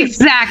this.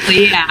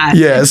 Exactly, yeah.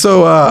 Yeah,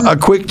 so a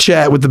quick chat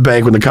with the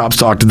bank. When the cops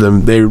talked to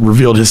them, they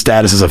revealed his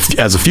status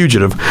as a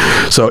fugitive.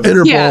 So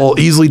Interpol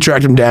easily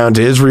tracked him down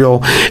to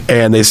Israel,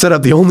 and they set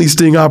up the only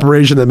sting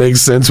operation that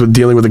makes sense with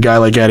dealing with a guy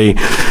like Eddie.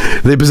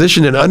 They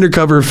positioned an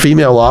undercover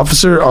female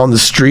officer on the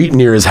street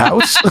near his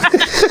house.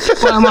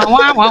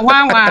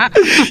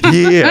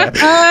 Yeah,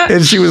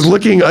 and she was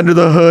looking under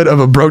the hood of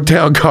a broke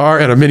down car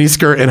in a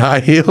miniskirt and high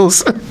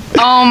heels.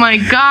 Oh my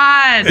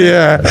God.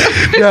 Yeah.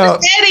 Now,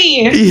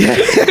 Eddie. Yeah.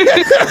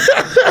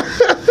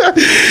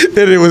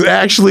 And it was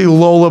actually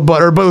Lola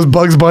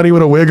Bugs Bunny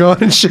with a wig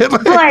on and shit.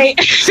 Right.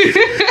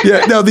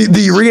 Yeah. Now the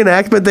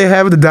reenactment they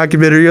have in the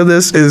documentary of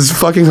this is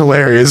fucking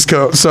hilarious.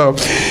 So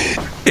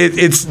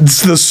it's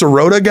the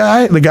Sirota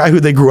guy, the guy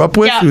who they grew up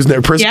with, who's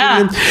their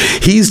persecuting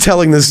him. He's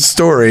telling this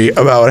story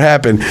about what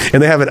happened,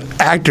 and they have an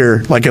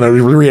actor, like in a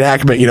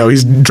reenactment, you know,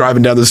 he's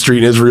driving down the street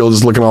in Israel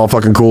just looking all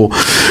fucking cool,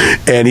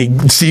 and he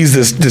sees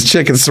this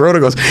chick, and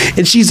Sirota goes,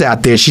 and she's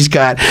out there, she's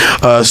got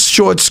a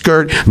short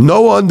skirt,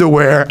 no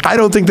underwear. I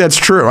don't think that's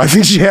true. I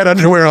think she had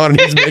underwear on,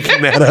 and he's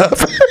making that up.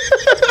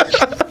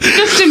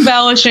 Just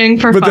embellishing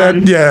for But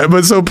fun.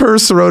 but so per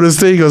Sirota's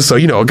thing, he goes, so,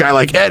 a guy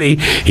like Eddie,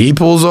 he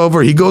goes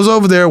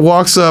over there,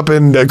 walks up,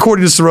 and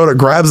according to Sirota,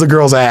 grabs the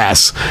girl's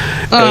ass.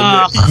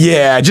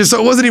 And, just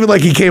so it wasn't even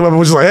like he came up and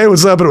was just like, hey,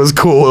 what's up? And it was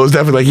cool. It was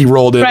definitely like he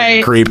rolled in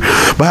and creep.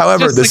 But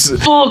however, just this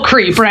like full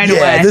creep right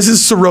away. This is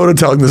Sirota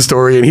telling the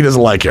story, and he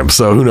doesn't like him,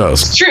 so who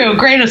knows? True,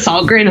 grain of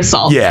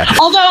salt. Yeah.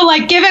 Although,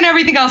 like, given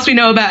everything else we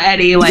know about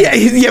Eddie, like,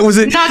 was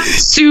it not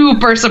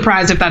super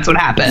surprised if that's what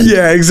happened.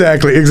 Yeah,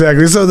 exactly.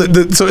 So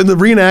so in the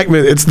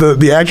reenactment, it's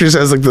the actress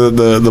has like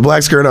the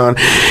black skirt on,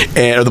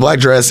 or the black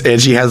dress,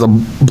 and she has a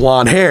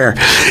blonde hair,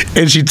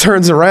 and she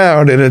turns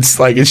around, and it's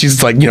like, and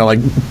she's like,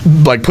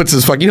 like puts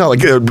his like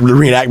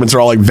reenactments are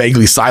all like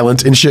vaguely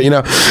silent and shit,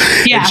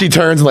 Yeah. And she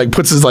turns and like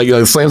puts his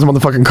slams him on the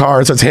fucking car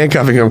and starts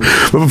handcuffing him.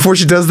 But before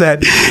she does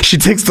that, she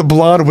takes the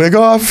blonde wig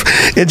off,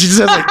 and she just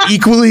has like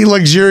equally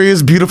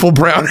luxurious, beautiful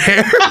brown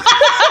hair.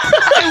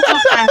 I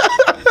love that.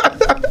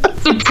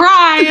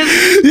 Surprise!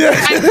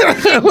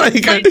 Yeah,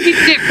 like a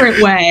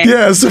different way.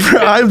 Yeah,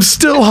 I'm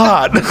still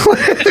hot.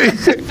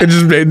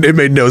 It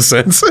made no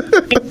sense.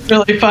 It's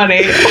really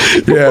funny.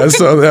 Yeah,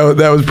 so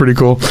that was pretty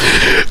cool.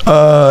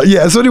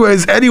 So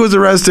anyways, Eddie was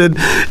arrested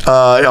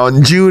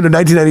on June of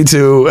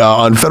 1992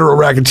 on federal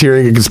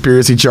racketeering and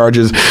conspiracy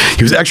charges.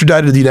 He was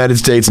extradited to the United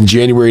States in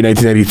January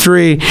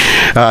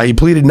 1993. He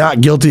pleaded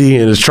not guilty,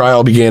 and his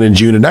trial began in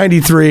June of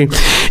 93.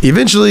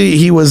 Eventually,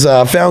 he was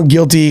found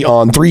guilty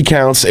on 3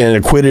 counts and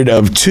acquitted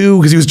of 2,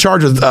 because he was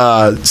charged with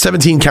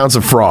 17 counts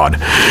of fraud.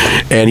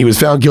 And he was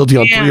found guilty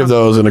on 3 of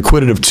those and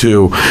acquitted of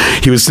 2.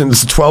 He was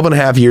sentenced to 12 and a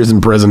half years in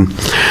prison.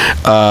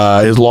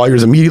 His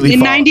lawyers immediately...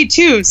 In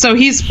 92, so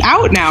he's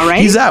out now,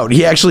 right? He's out.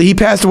 He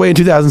passed away in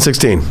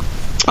 2016.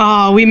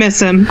 Oh, we miss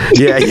him.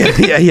 Yeah.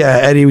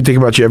 Eddie, we think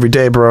about you every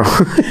day, bro.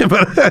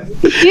 Eventually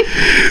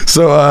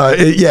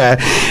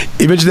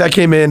that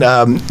came in.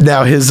 Now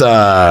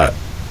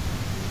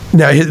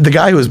the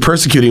guy who was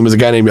persecuting him was a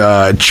guy named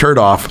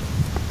Chertoff.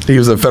 He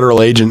was a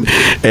federal agent,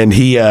 and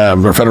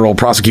or federal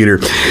prosecutor,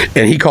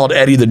 and he called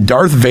Eddie the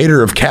Darth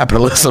Vader of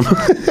capitalism.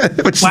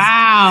 Which is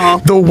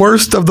the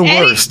worst of the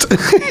worst.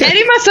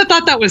 Eddie must have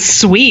thought that was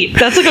sweet.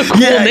 That's like a cool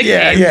nickname.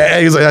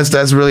 Yeah. He's like,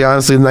 that's really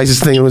honestly the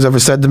nicest thing that was ever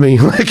said to me.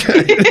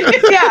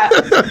 Yeah,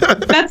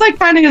 that's like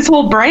kind of his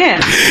whole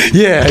brand.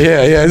 Yeah.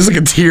 There's like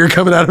a tear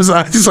coming out of his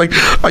eyes. He's like,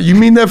 oh, you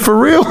mean that for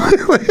real?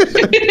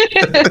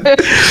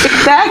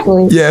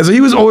 Exactly. Yeah, so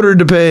he was ordered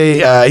to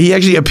pay. He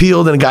actually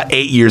appealed and got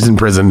 8 years in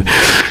prison.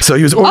 So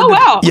he was ordered.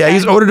 He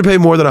was ordered to pay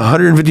more than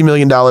 $150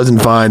 million in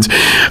fines,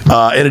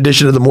 in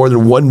addition to the more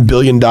than $1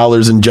 billion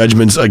in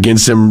judgments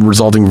against him,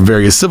 resulting from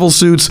various civil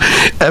suits.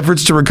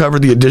 Efforts to recover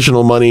the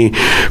additional money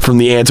from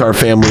the Antar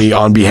family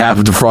on behalf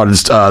of defrauded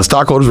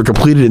stockholders were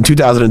completed in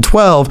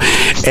 2012,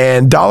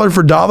 and dollar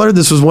for dollar,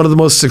 this was one of the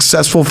most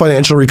successful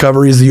financial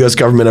recoveries the U.S.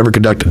 government ever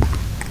conducted.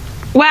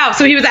 Wow,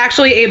 so he was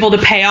actually able to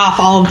pay off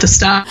all of the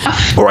stuff.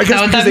 Or I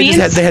guess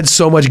because they had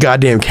so much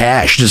goddamn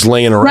cash just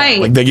laying around. Right.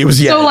 Like it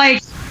was, So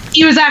like,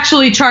 he was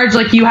actually charged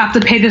like you have to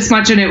pay this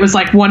much, and it was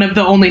like one of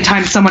the only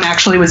times someone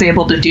actually was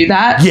able to do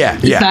that.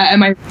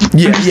 Am I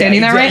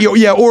understanding that right?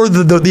 Yeah, or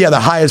the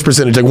highest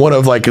percentage, like one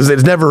of like, because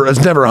it's never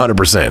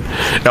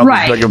 100%.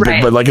 Right.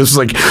 But like this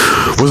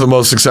was the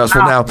most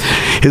successful. Wow. Now,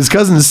 his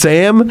cousin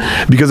Sam,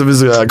 because of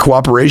his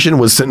cooperation,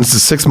 was sentenced to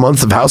 6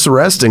 months of house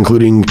arrest,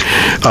 including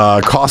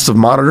costs of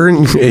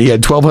monitoring. He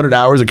had 1,200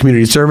 hours of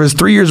community service,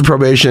 3 years of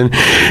probation,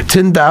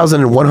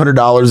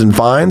 $10,100 in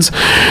fines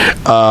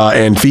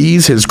and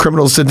fees. His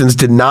criminal sentence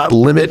did not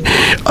limit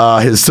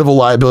his civil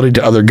liability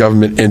to other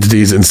government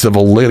entities and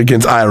civil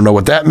litigants. I don't know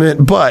what that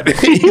meant,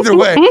 but either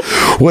way,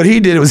 what he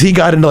did was he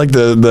got into like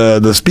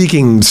the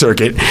speaking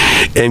circuit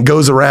and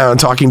goes around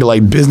talking to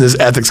like business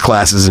ethics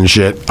classes and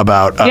shit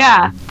about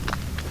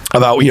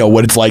about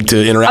what it's like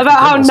to interact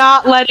about with how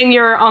not letting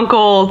your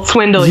uncle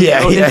swindle you.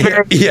 Yeah,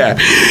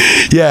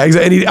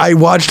 exactly. And I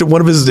watched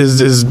one of his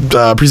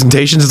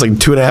presentations. It's like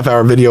 2.5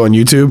 hour video on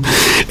YouTube,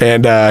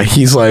 and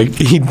he's like,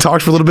 he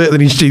talks for a little bit,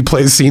 and then he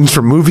plays scenes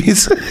from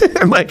movies,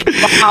 and like, and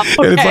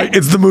it's like,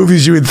 it's the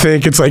movies you would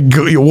think. It's like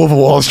Wolf of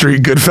Wall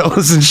Street,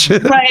 Goodfellas, and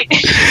shit. Right.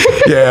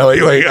 Yeah,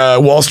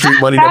 like Wall Street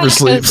Money Never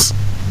Sleeps.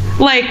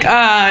 Like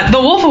the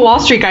Wolf of Wall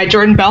Street guy,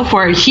 Jordan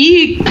Belfort,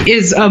 he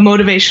is a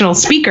motivational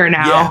speaker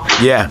now.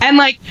 Yeah. And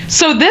like,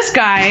 so this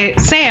guy,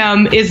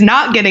 Sam, is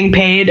not getting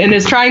paid and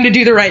is trying to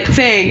do the right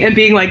thing and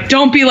being like,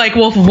 don't be like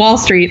Wolf of Wall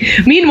Street.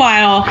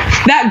 Meanwhile,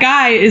 that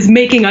guy is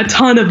making a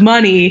ton of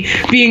money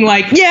being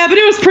like, yeah, but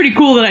it was pretty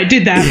cool that I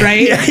did that,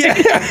 right?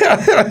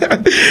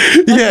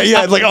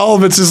 Yeah. Like all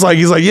of it's just like,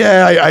 he's like,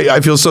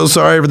 I feel so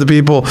sorry for the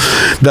people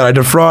that I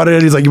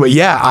defrauded. He's like, but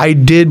yeah, I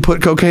did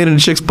put cocaine in a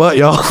chick's butt,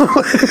 y'all.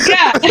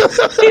 Yeah.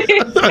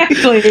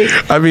 Exactly.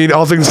 I mean,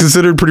 all things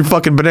considered, pretty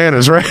fucking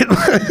bananas, right?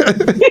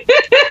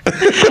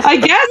 I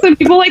guess, and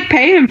people like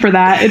pay him for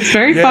that. It's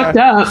very fucked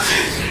up.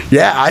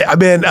 Yeah, I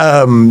mean,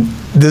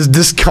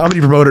 this comedy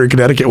promoter in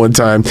Connecticut one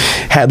time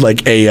had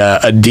like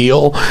a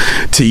deal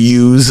to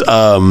use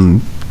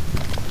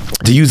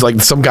to use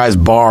like some guy's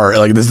bar,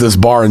 like this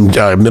bar in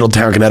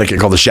Middletown, Connecticut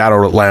called the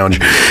Shadow Lounge,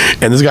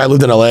 and this guy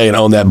lived in LA and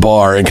owned that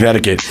bar in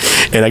Connecticut.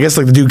 And I guess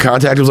like the dude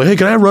contacted was like, hey,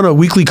 can I run a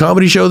weekly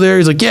comedy show there?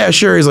 He's like, yeah,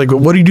 sure. He's like,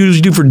 what do you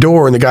do for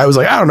door? And the guy was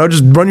like, I don't know,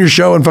 just run your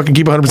show and fucking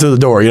keep 100% of the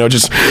door.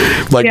 Just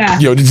like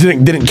just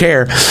didn't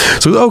care.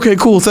 So okay,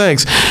 cool,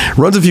 thanks.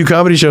 Runs a few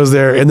comedy shows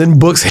there, and then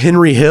books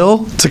Henry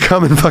Hill to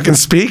come and fucking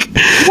speak.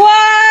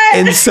 What?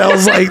 And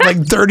sells like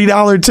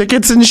 $30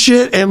 tickets and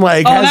shit, and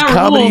like has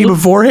comedy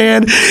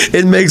beforehand,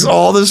 and makes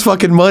all this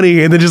fucking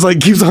money, and then just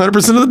like keeps 100%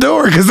 of the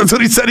door because that's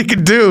what he said he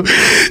could do.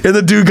 And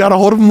the dude got a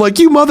hold of him like,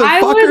 you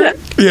motherfucker.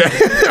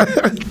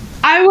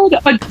 I would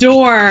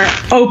adore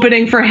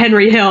opening for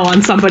Henry Hill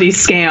on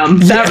somebody's scam.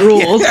 That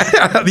rules.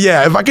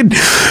 Yeah, if I could,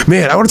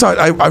 man, I want to talk.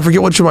 I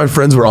forget which of my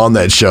friends were on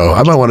that show.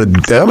 I might want to.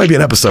 That might be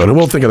an episode, and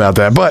we'll think about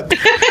that. But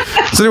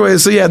so anyway,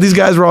 these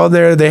guys were all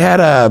there. They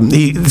had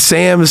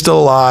Sam is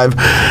still alive.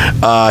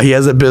 He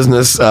has a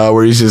business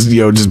where he's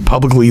just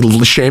publicly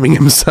shaming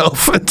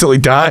himself until he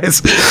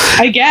dies.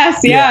 I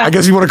guess, yeah. I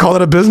guess you want to call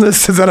that a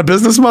business? Is that a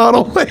business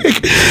model? like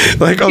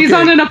okay. He's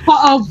on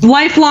a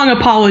lifelong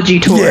apology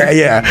tour.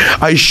 Yeah.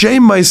 I shame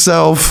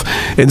myself,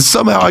 and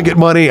somehow I get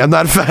money. I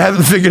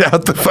haven't figured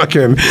out the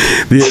fucking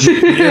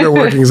the inner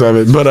workings of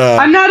it, but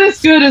I'm not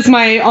as good as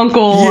my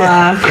uncle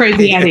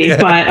Crazy Eddie,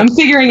 but I'm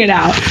figuring it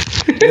out.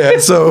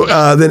 So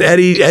then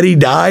Eddie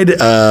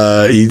died.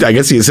 I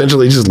guess he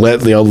essentially just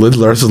lived the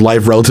rest of his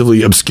life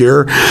relatively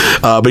obscure.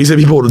 But he said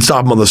people would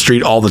stop him on the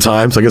street all the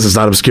time, so I guess it's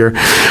not obscure.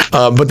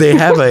 But they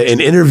have an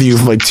interview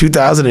from like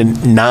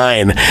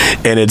 2009,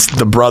 and it's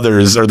the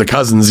brothers or the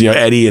cousins,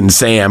 Eddie and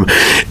Sam,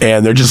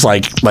 and they're just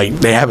like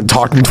they haven't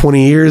talked in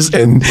 20 years,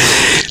 and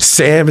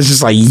Sam is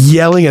just like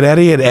yelling at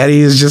Eddie, and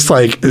Eddie is just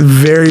like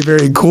very,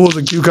 very cool as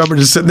a cucumber,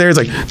 just sitting there. He's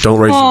like, don't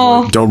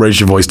raise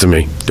your voice to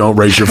me. Don't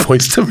raise your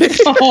voice to me.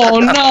 Oh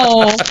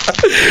no.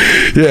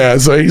 Yeah,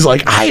 so he's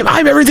like,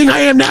 I'm everything I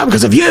am now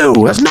because of you.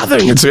 That's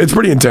nothing. It's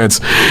pretty intense.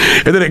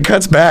 And then it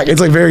cuts back.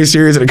 It's like very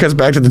serious, and it cuts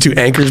back to the two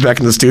anchors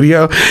back in the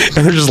studio,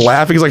 and they're just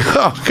laughing. He's like,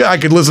 oh, God, I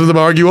could listen to them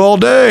argue all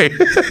day.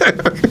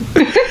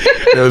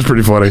 It was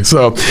pretty funny.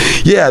 So,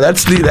 yeah, that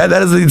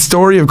is the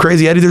story of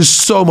Crazy Eddie. There's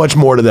so much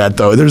more to that,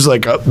 though. There's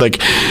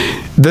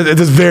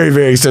it's very,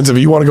 very extensive.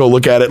 If you want to go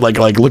look at it, like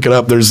look it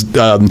up. There's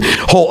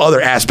whole other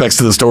aspects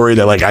to the story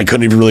that I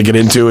couldn't even really get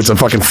into. It's a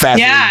fucking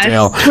fascinating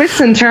tale. Twists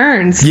and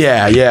turns.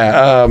 Yeah.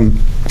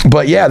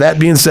 But yeah, that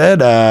being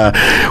said,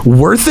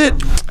 worth it.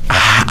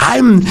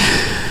 I'm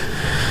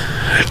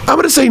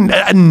going to say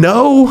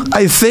no,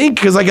 I think,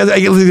 because when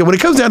it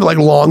comes down to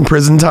long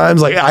prison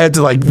times, I have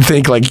to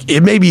think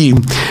it may be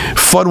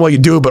fun while you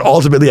do it, but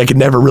ultimately I could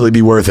never really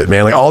be worth it,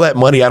 man. All that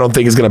money I don't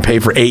think is going to pay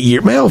for 8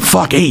 years. Man,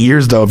 8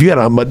 years though. If you had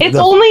it's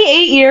only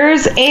 8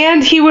 years,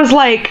 and he was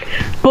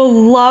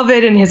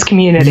beloved in his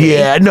community.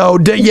 Yeah, no,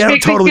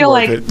 totally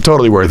worth it.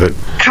 Totally worth it.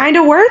 Kind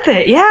of worth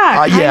it, yeah.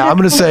 I'm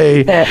going to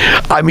say,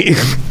 I mean,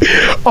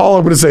 all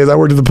I'm going to say is I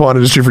worked in the pawn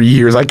industry for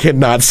years. I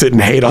cannot sit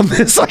and hate on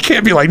this. I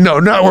can't be no,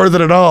 not worth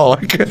it at all.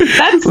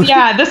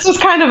 This was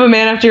kind of a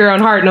man after your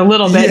own heart in a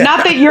little bit. Yeah.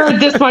 Not that you're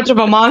this much of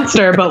a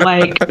monster, but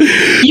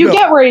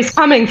get where he's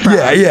coming from.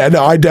 Yeah,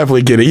 no, I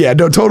definitely get it. Yeah,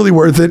 no, totally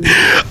worth it.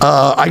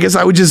 I guess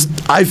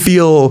I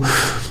feel,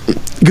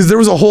 because there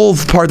was a whole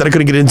part that I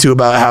couldn't get into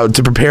about how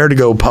to prepare to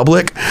go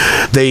public,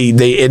 they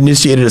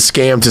initiated a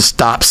scam to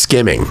stop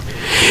skimming.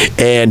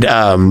 And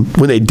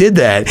when they did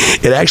that,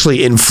 it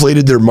actually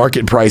inflated their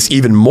market price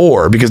even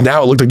more, because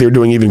now it looked like they were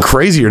doing even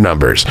crazier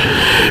numbers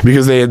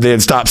because they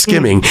had stopped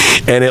skimming.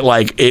 And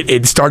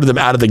it started them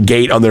out of the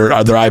gate on their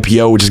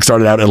IPO, which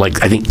started out at I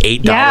think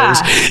 $8. Yeah.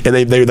 And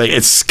it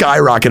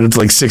skyrocketed to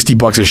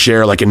 $60 a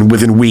share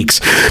within weeks,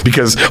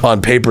 because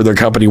on paper their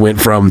company went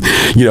from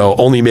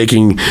only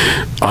making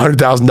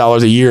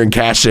 $100,000 a year in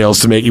cash sales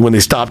to when they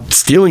stopped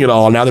stealing it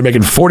all, now they're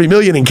making $40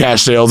 million in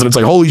cash sales, and it's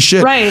holy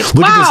shit! Right?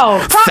 Look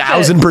at this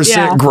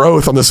 1,000%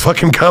 growth on this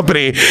fucking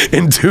company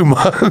in 2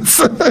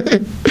 months.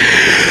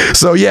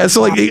 So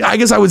I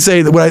guess I would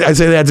say that when I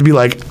say that to be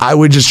I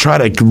would just try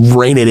to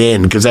rein it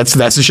in, because that's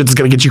the shit that's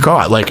gonna get you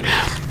caught.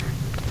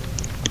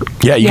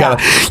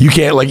 You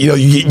can't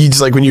you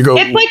just when you go.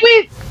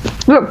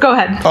 It's go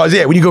ahead. Oh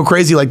yeah, when you go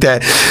crazy like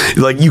that,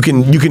 you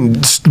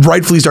can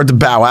rightfully start to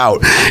bow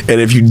out, and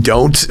if you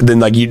don't, then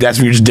that's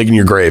when you're just digging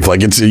your grave.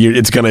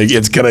 It's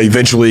gonna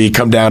eventually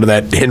come down to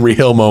that Henry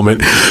Hill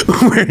moment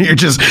where you're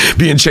just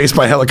being chased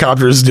by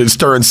helicopters, just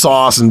stirring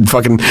sauce and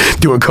fucking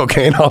doing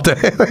cocaine all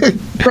day.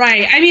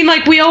 Right. I mean,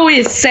 we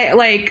always say,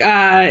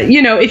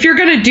 if you're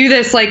gonna do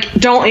this,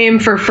 don't aim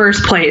for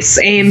first place.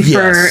 Aim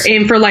for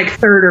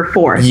third or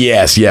fourth.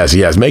 Yes.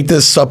 Make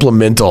this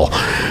supplemental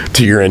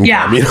to your income.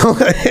 Yeah.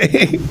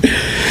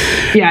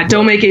 Yeah,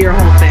 don't make it your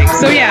whole thing.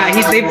 So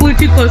they flew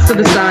too close to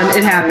the sun.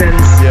 It happens.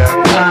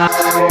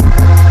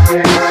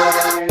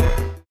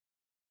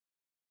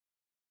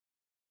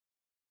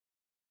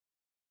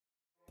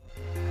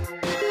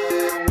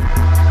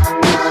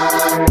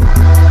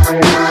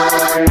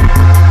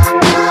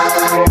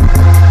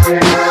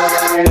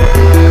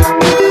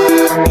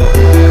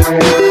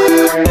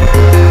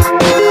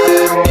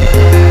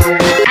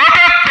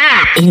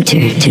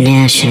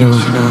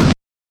 International.